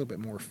all a little bit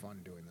more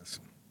fun doing this.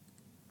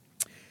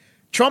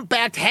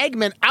 Trump-backed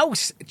Hagman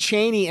ousts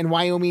Cheney in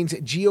Wyoming's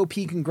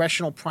GOP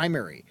congressional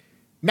primary.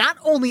 Not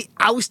only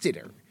ousted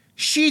her,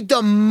 she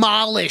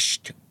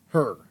demolished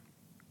her.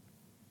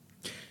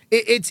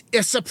 It's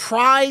a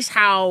surprise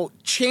how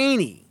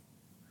Cheney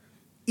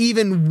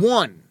even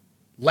won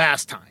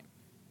last time.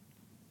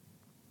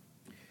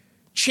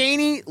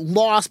 Cheney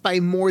lost by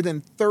more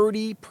than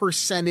 30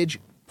 percentage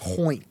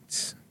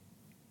points.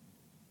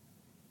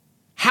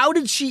 How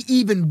did she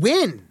even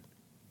win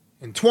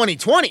in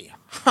 2020?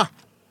 Huh.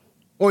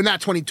 Or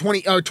not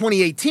 2020, or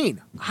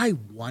 2018. I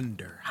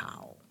wonder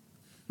how.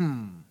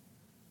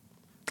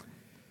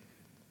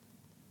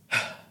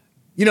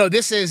 You know,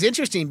 this is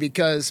interesting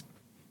because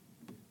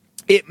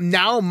it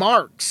now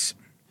marks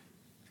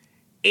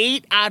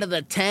 8 out of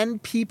the 10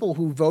 people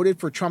who voted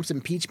for Trump's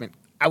impeachment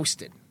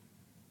ousted.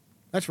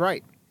 That's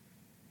right.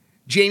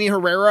 Jamie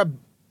Herrera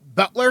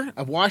Butler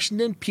of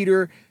Washington,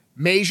 Peter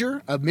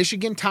Major of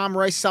Michigan, Tom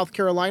Rice, South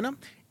Carolina,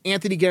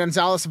 Anthony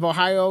Gonzalez of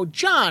Ohio,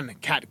 John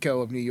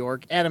Katko of New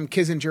York, Adam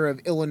Kinzinger of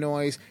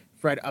Illinois,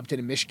 Fred Upton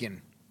of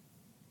Michigan.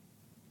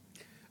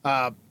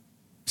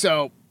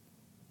 So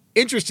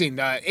interesting.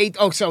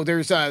 So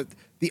there's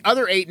the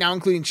other 8 now,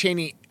 including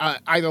Cheney,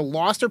 either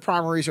lost their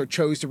primaries or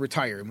chose to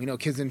retire. And we know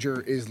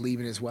Kinzinger is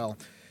leaving as well.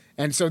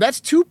 And so that's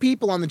 2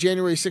 people on the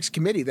January 6th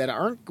committee that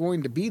aren't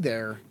going to be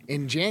there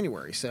in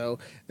January. So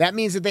that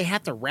means that they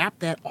have to wrap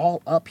that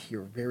all up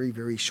here very,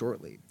 very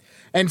shortly.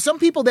 And some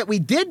people that we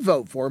did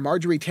vote for,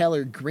 Marjorie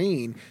Taylor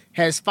Greene,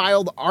 has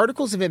filed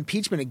articles of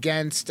impeachment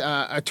against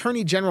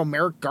Attorney General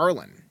Merrick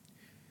Garland.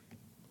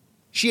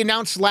 She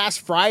announced last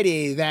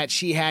Friday that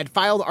she had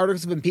filed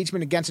articles of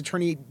impeachment against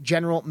Attorney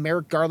General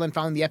Merrick Garland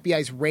following the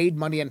FBI's raid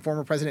Monday on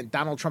former President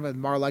Donald Trump at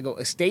Mar-a-Lago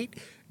estate.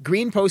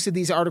 Greene posted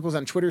these articles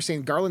on Twitter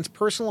saying Garland's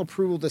personal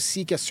approval to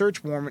seek a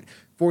search warrant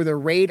for the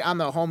raid on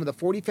the home of the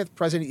 45th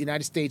President of the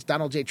United States,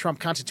 Donald J. Trump,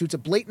 constitutes a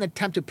blatant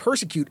attempt to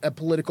persecute a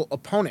political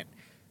opponent.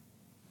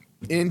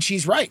 And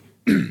she's right.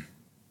 And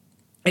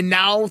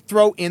now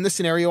throw in the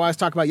scenario I was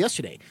talking about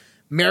yesterday.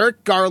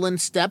 Merrick Garland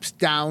steps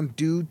down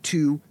due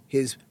to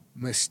his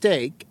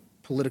mistake,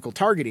 political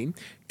targeting,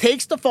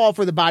 takes the fall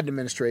for the Biden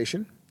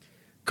administration.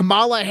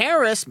 Kamala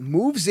Harris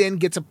moves in,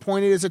 gets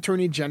appointed as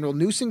Attorney General.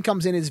 Newsom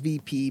comes in as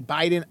VP.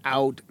 Biden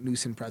out,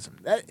 Newsom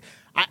president.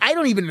 I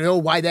don't even know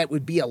why that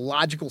would be a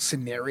logical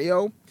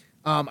scenario.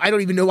 I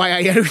don't even know why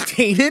I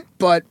entertain it,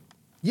 but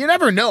you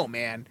never know,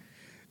 man.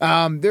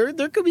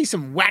 There could be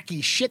some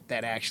wacky shit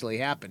that actually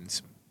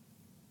happens.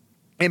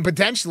 And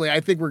potentially, I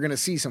think we're going to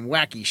see some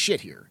wacky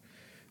shit here.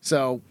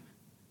 So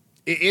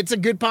it's a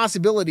good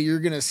possibility you're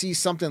going to see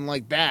something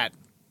like that.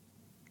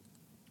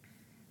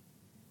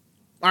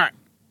 All right.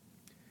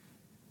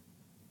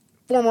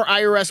 Former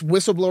IRS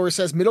whistleblower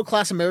says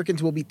middle-class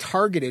Americans will be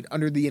targeted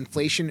under the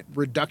Inflation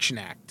Reduction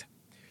Act.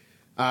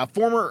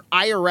 Former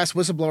IRS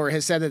whistleblower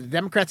has said that the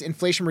Democrats'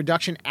 Inflation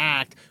Reduction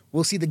Act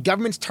will see the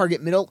government's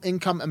target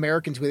middle-income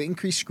Americans with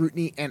increased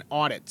scrutiny and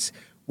audits.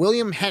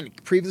 William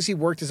Henk previously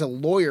worked as a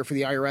lawyer for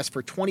the IRS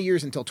for 20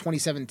 years until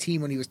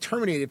 2017 when he was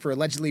terminated for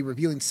allegedly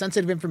revealing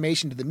sensitive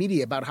information to the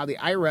media about how the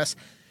IRS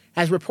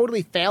has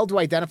reportedly failed to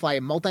identify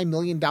a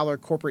multi-million-dollar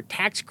corporate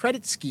tax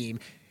credit scheme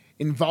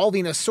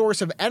involving a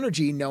source of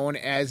energy known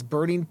as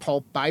burning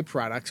pulp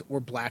byproducts or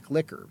black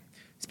liquor.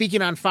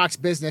 Speaking on Fox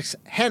Business,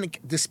 Henk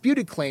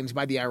disputed claims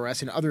by the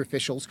IRS and other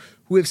officials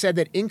who have said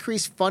that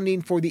increased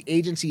funding for the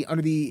agency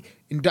under the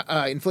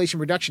Inflation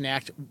Reduction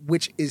Act,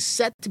 which is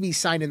set to be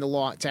signed into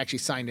law, it's actually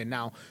signed in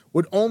now,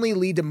 would only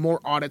lead to more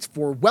audits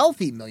for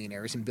wealthy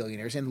millionaires and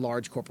billionaires and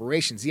large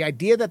corporations. The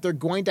idea that they're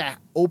going to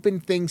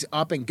open things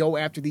up and go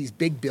after these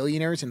big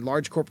billionaires and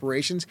large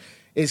corporations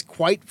is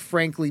quite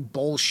frankly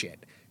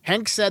bullshit.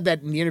 Henk said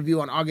that in the interview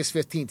on August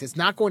 15th, it's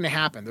not going to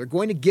happen. They're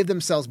going to give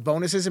themselves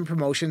bonuses and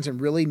promotions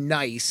and really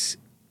nice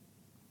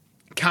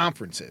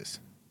conferences.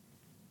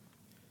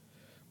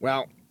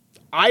 Well,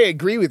 I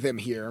agree with him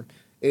here,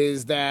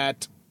 is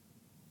that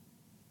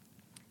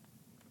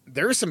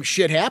there's some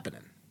shit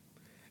happening.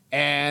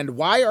 And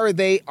why are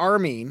they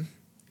arming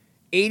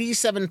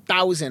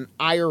 87,000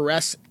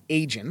 IRS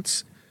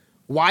agents?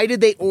 Why did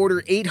they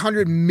order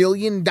 $800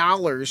 million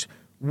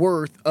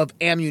worth of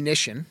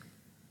ammunition?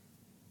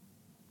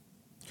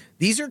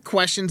 These are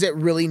questions that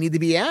really need to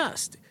be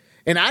asked.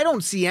 And I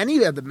don't see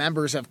any of the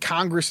members of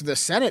Congress or the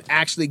Senate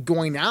actually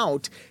going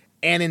out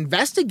and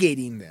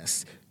investigating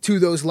this to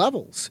those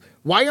levels.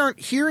 Why aren't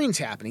hearings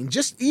happening?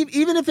 Just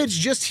even if it's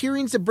just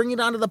hearings to bring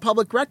it onto the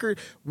public record,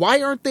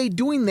 why aren't they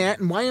doing that,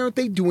 and why aren't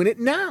they doing it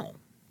now?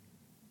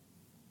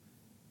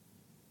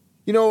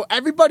 You know,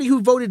 everybody who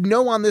voted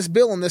no on this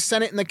bill in the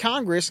Senate and the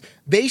Congress,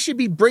 they should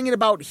be bringing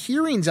about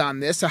hearings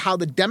on this, of how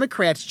the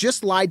Democrats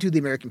just lied to the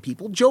American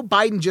people. Joe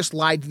Biden just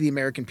lied to the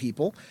American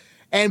people,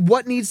 and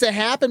what needs to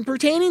happen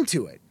pertaining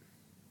to it.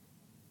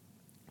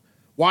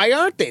 Why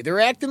aren't they? They're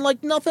acting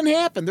like nothing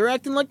happened. They're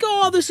acting like,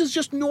 oh, this is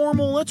just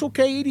normal. That's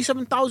okay.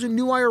 87,000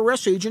 new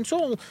IRS agents.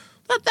 Oh,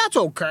 that's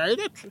okay.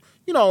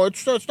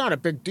 It's not a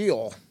big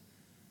deal.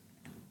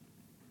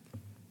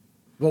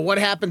 Well, what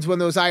happens when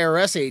those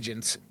IRS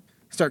agents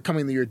start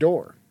coming to your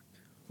door?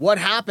 What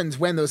happens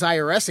when those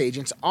IRS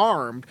agents,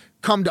 armed,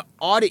 come to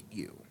audit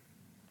you?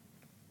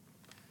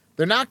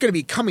 They're not going to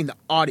be coming to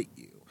audit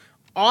you.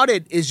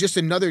 Audit is just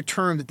another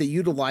term that they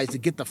utilize to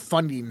get the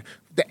funding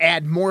to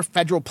add more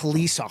federal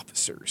police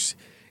officers.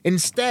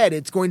 Instead,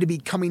 it's going to be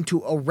coming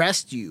to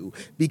arrest you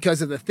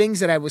because of the things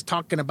that I was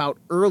talking about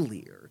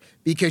earlier,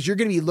 because you're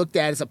going to be looked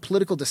at as a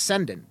political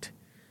descendant.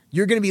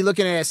 You're going to be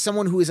looking at it as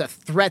someone who is a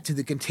threat to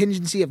the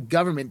contingency of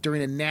government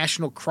during a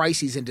national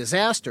crisis and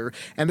disaster,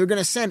 and they're going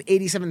to send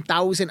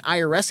 87,000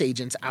 IRS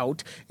agents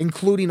out,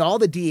 including all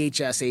the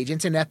DHS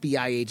agents and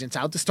FBI agents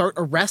out to start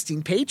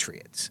arresting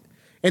patriots.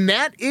 And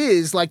that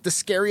is like the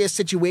scariest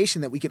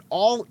situation that we could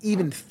all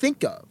even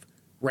think of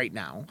right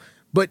now.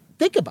 But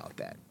think about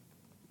that.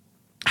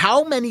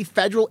 How many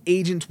federal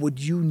agents would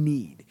you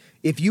need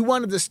if you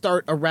wanted to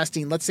start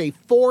arresting, let's say,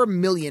 4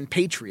 million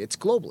patriots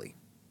globally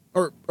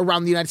or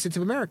around the United States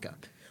of America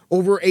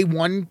over a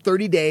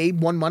 30-day,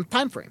 1-month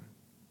time frame?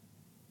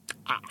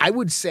 I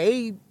would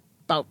say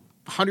about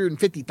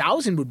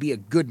 150,000 would be a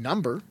good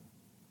number,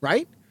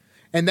 right?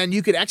 And then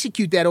you could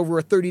execute that over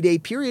a 30-day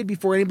period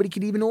before anybody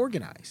could even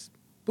organize.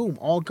 Boom,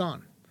 all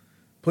gone.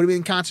 Put them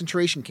in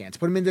concentration camps.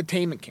 Put them in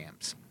detainment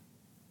camps.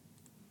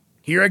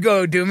 Here I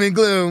go, doom and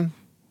gloom.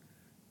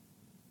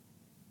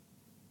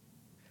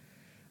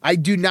 I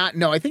do not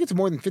know. I think it's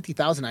more than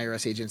 50,000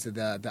 IRS agents that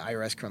the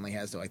IRS currently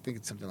has, though. I think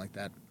it's something like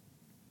that.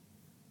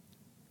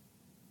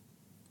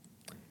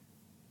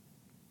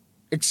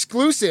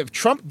 Exclusive.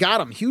 Trump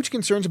got him. Huge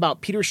concerns about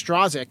Peter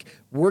Strzok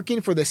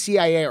working for the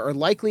CIA are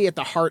likely at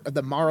the heart of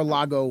the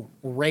Mar-a-Lago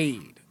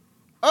raid.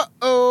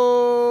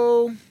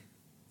 Uh-oh.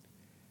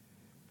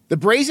 The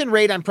brazen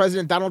raid on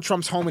President Donald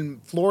Trump's home in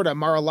Florida,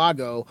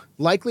 Mar-a-Lago,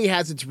 likely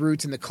has its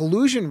roots in the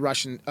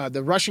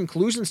Russian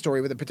collusion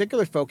story, with a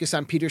particular focus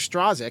on Peter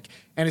Strzok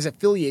and his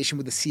affiliation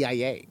with the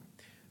CIA.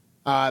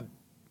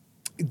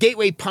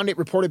 Gateway Pundit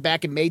reported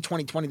back in May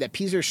 2020 that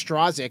Peter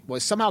Strzok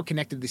was somehow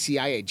connected to the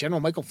CIA.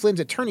 General Michael Flynn's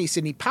attorney,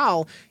 Sidney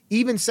Powell,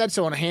 even said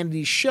so on a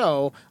Hannity's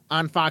show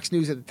on Fox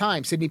News at the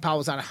time. Sidney Powell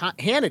was on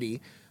Hannity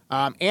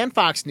and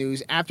Fox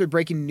News after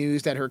breaking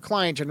news that her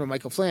client, General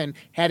Michael Flynn,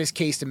 had his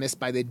case dismissed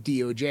by the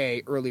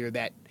DOJ earlier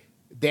that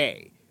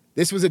day.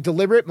 This was a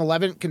deliberate,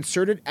 malevolent,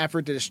 concerted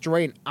effort to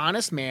destroy an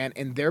honest man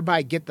and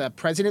thereby get the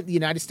President of the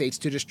United States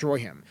to destroy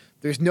him.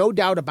 There's no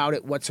doubt about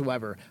it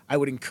whatsoever. I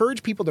would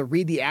encourage people to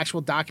read the actual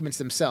documents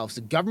themselves.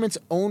 The government's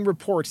own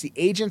reports, the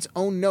agent's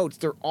own notes,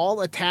 they're all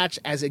attached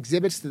as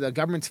exhibits to the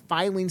government's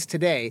filings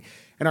today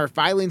and our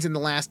filings in the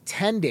last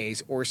 10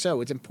 days or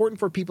so. It's important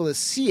for people to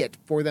see it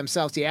for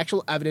themselves, the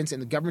actual evidence in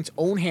the government's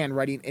own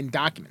handwriting and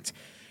documents.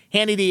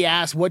 Hannity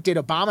asked, what did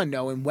Obama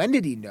know and when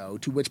did he know?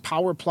 To which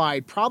Powell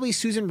replied, probably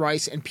Susan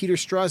Rice and Peter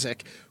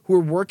Strzok, who were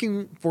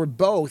working for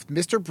both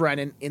Mr.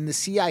 Brennan in the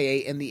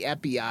CIA and the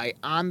FBI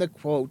on the,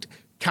 quote,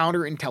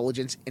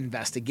 counterintelligence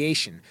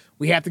investigation.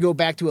 We have to go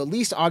back to at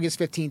least August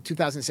 15,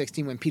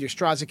 2016, when Peter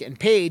Strzok and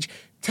Page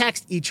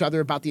text each other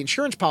about the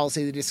insurance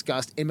policy they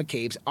discussed in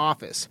McCabe's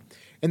office.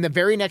 And the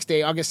very next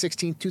day, August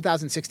 16,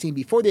 2016,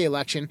 before the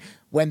election,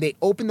 when they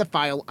opened the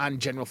file on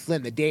General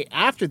Flynn. The day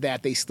after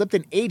that, they slipped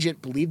an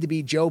agent believed to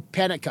be Joe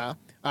Pentka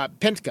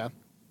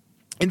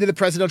into the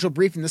presidential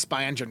briefing to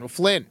spy on General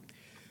Flynn.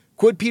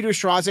 Could Peter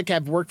Strzok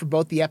have worked for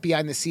both the FBI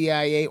and the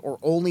CIA or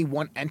only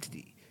one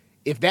entity?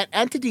 If that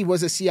entity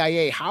was the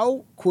CIA,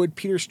 how could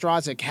Peter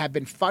Strzok have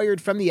been fired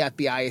from the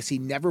FBI as he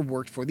never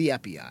worked for the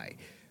FBI?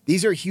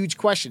 These are huge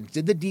questions.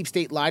 Did the deep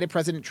state lie to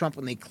President Trump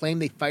when they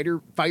claimed they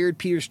fired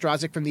Peter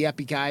Strzok from the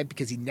FBI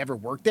because he never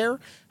worked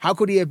there? How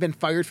could he have been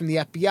fired from the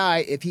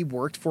FBI if he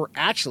worked for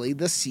actually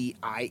the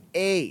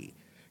CIA?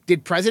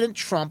 Did President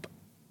Trump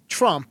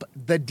trump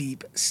the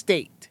deep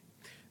state?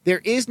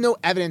 There is no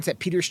evidence that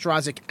Peter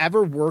Strzok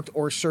ever worked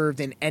or served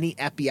in any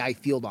FBI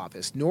field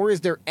office, nor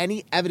is there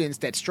any evidence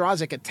that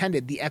Strzok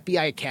attended the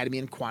FBI Academy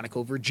in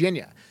Quantico,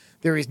 Virginia.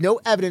 There is no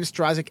evidence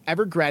Strzok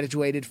ever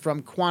graduated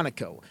from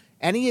Quantico.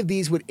 Any of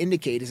these would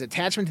indicate his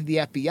attachment to the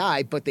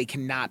FBI, but they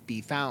cannot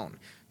be found.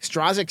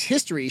 Strzok's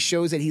history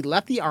shows that he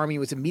left the Army and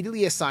was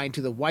immediately assigned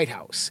to the White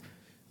House.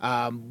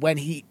 When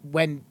did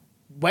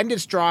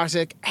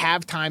Strzok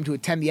have time to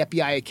attend the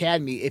FBI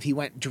Academy if he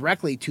went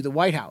directly to the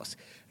White House?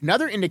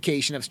 Another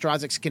indication of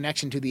Strzok's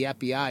connection to the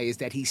FBI is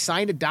that he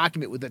signed a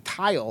document with a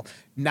title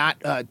not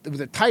of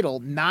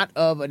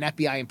an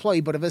FBI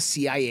employee, but of a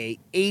CIA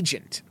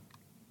agent.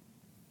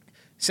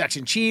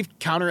 Section Chief,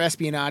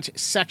 Counter-Espionage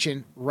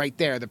Section, right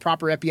there. The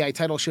proper FBI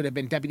title should have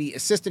been Deputy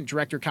Assistant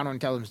Director,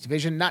 Counterintelligence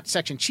Division, not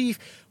Section Chief,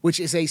 which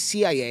is a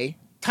CIA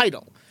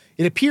title.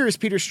 It appears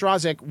Peter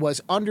Strzok was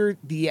under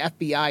the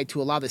FBI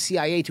to allow the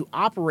CIA to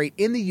operate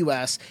in the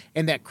U.S.,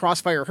 and that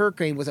Crossfire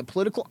Hurricane was a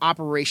political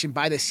operation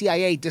by the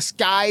CIA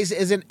disguised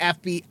as an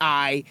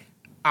FBI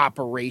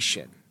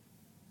operation.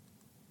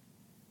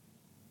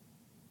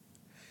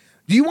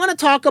 Do you want to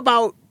talk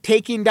about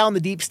taking down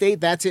the deep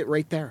state, that's it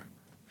right there.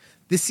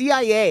 The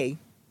CIA,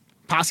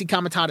 Posse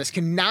Comitatus,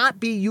 cannot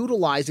be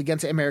utilized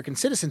against American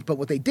citizens, but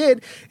what they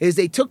did is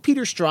they took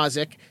Peter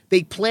Strzok,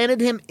 they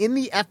planted him in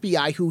the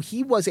FBI, who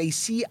he was a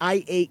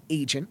CIA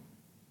agent,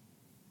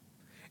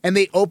 and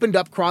they opened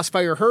up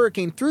Crossfire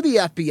Hurricane through the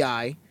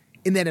FBI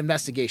in that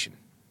investigation.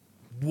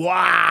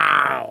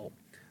 Wow!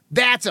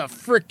 That's a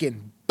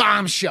freaking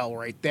bombshell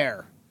right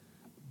there.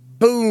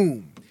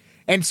 Boom.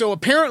 And so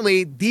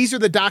apparently these are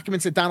the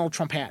documents that Donald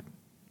Trump had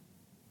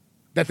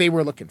that they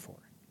were looking for.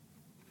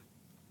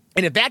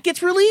 And if that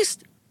gets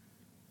released,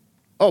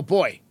 oh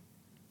boy,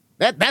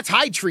 that's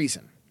high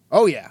treason.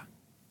 Oh yeah.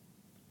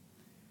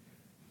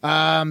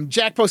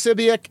 Jack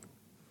Posobiec,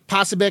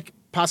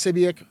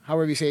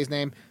 however you say his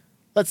name.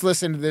 Let's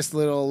listen to this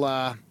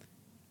little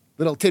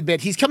tidbit.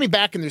 He's coming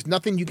back, and there's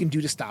nothing you can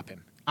do to stop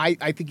him.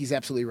 I think he's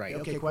absolutely right.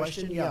 Okay,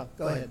 question? Yeah,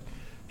 go ahead.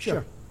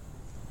 Sure.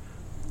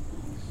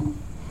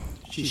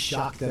 She's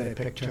shocked that I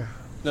picked her.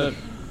 I'm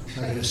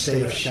in a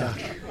state of shock.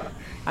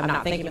 I'm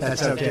not thinking.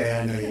 That's okay.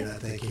 I know you're not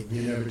thinking.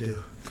 You never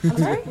do. I'm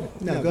sorry?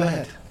 No, go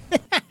ahead.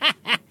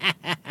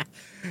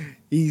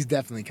 He's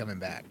definitely coming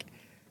back.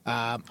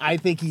 I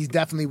think he's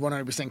definitely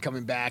 100%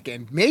 coming back,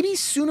 and maybe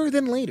sooner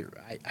than later.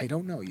 I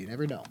don't know. You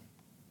never know.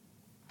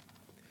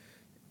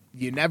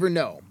 You never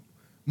know.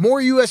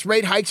 More U.S.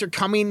 rate hikes are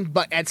coming,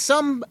 but at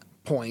some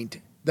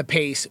point, the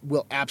pace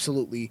will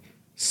absolutely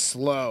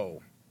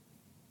slow.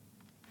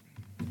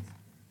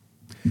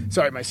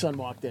 Sorry, my son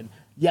walked in.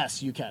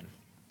 Yes, you can.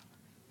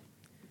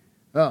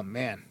 Oh,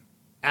 man.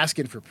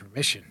 Asking for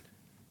permission.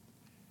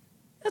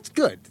 That's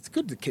good. It's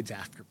good the kids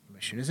ask for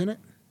permission, isn't it?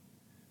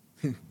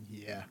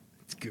 Yeah,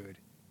 it's good.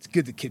 It's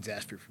good the kids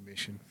ask for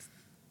permission.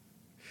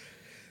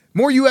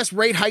 More U.S.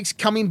 rate hikes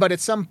coming, but at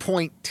some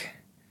point,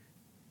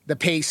 the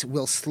pace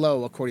will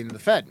slow, according to the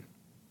Fed.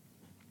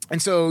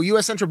 And so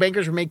U.S. central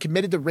bankers remain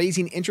committed to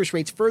raising interest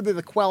rates further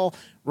to quell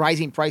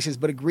rising prices,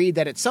 but agreed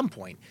that at some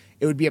point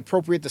it would be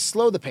appropriate to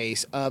slow the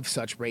pace of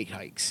such rate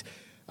hikes.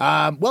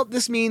 Well,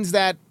 this means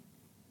that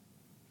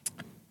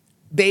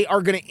they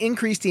are going to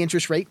increase the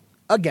interest rate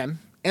again,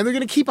 and they're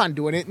going to keep on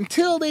doing it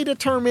until they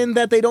determine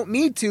that they don't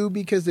need to,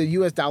 because the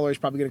U.S. dollar is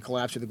probably going to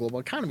collapse or the global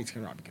economy is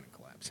probably going to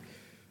collapse.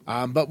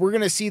 But we're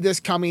going to see this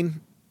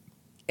coming,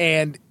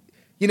 and,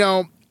 you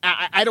know,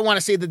 I don't want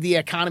to say that the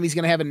economy is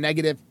going to have a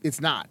negative.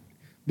 It's not,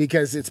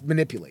 because it's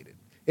manipulated.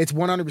 It's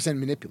 100%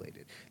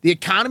 manipulated. The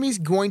economy is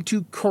going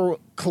to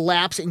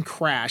collapse and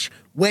crash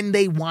when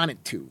they want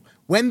it to,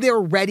 when they're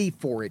ready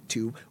for it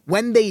to,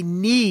 when they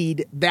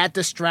need that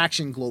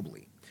distraction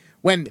globally.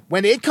 When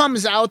it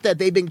comes out that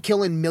they've been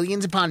killing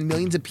millions upon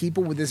millions of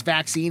people with this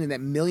vaccine and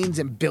that millions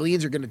and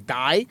billions are going to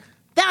die,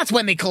 that's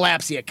when they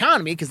collapse the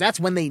economy, because that's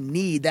when they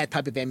need that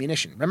type of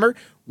ammunition. Remember,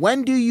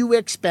 when do you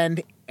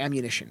expend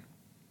ammunition?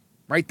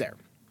 Right there.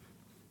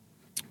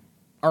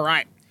 All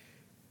right.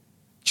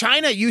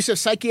 China use of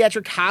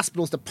psychiatric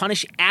hospitals to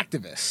punish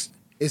activists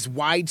is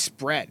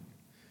widespread.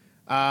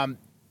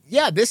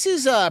 This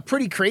is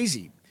pretty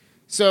crazy.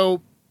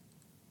 So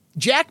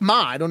Jack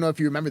Ma, I don't know if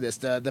you remember this,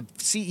 the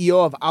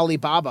CEO of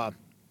Alibaba,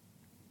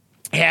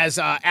 has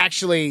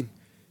actually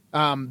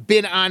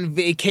been on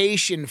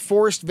vacation,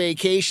 forced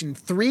vacation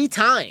 3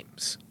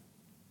 times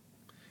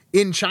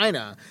in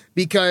China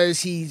because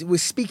he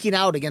was speaking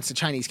out against the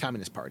Chinese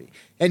Communist Party.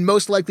 And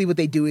most likely what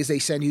they do is they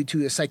send you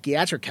to a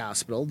psychiatric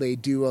hospital. They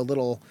do a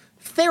little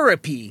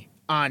therapy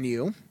on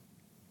you,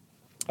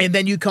 and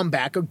then you come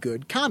back a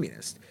good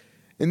communist.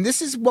 And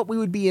this is what we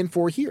would be in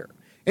for here.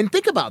 And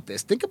think about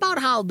this. Think about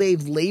how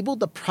they've labeled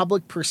the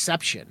public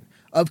perception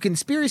of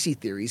conspiracy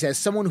theories as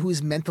someone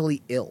who's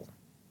mentally ill.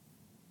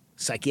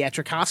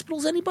 Psychiatric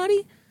hospitals,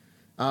 anybody?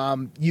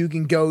 You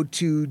can go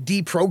to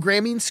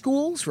deprogramming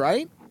schools,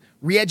 right?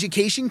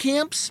 Re-education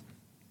camps.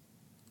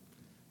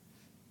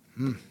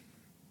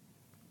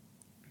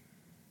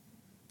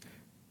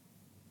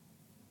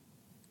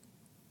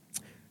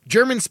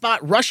 Germans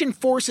spot Russian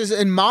forces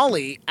in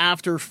Mali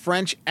after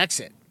French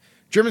exit.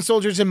 German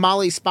soldiers in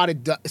Mali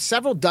spotted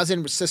several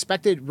dozen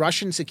suspected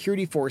Russian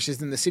security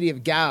forces in the city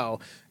of Gao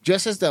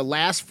just as the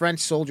last French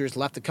soldiers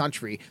left the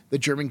country, the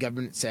German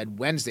government said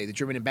Wednesday. The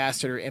German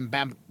ambassador in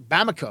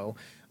Bamako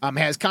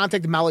has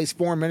contacted Mali's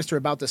foreign minister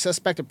about the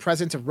suspected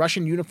presence of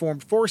Russian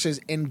uniformed forces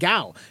in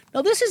Gao.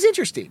 Now, this is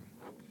interesting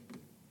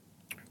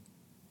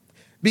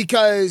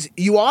because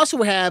you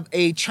also have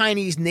a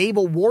Chinese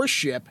naval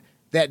warship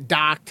that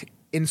docked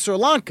in Sri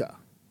Lanka,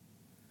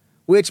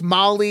 which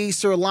Mali,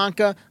 Sri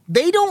Lanka,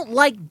 they don't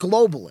like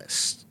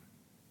globalists.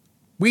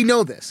 We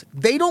know this.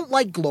 They don't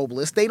like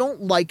globalists. They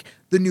don't like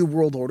the New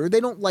World Order. They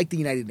don't like the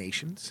United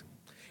Nations.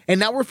 And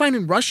now we're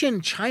finding Russia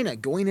and China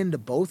going into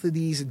both of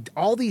these,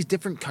 all these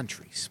different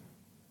countries.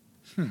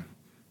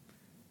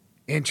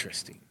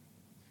 Interesting.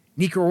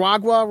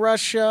 Nicaragua,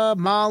 Russia,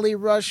 Mali,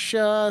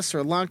 Russia,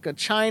 Sri Lanka,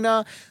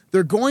 China.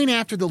 They're going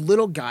after the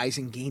little guys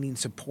and gaining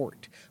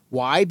support.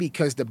 Why?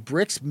 Because the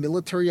BRICS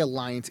military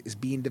alliance is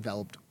being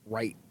developed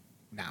right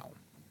now.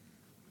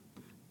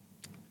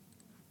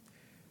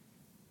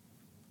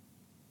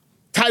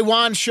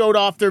 Taiwan showed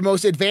off their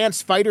most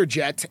advanced fighter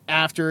jet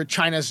after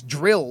China's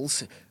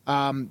drills.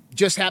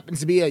 Just happens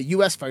to be a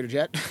U.S. fighter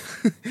jet,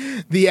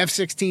 the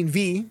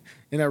F-16V,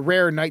 in a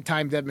rare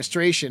nighttime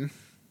demonstration.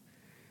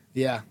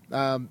 Yeah.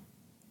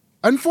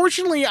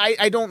 Unfortunately,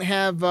 I don't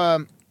have...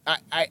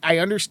 I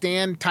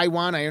understand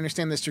Taiwan. I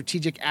understand the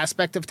strategic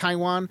aspect of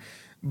Taiwan.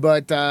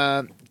 But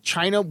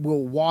China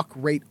will walk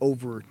right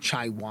over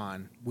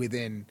Taiwan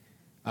within...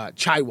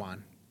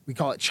 Chaiwan. We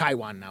call it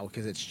Chaiwan now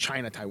because it's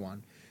China,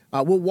 Taiwan.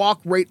 Will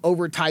walk right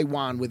over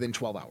Taiwan within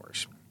 12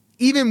 hours.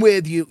 Even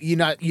with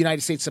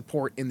United States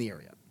support in the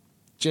area.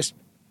 Just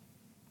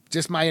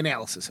my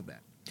analysis of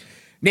that.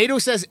 NATO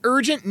says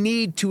urgent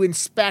need to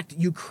inspect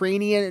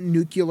Ukrainian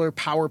nuclear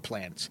power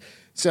plants.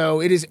 So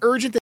it is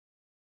urgent that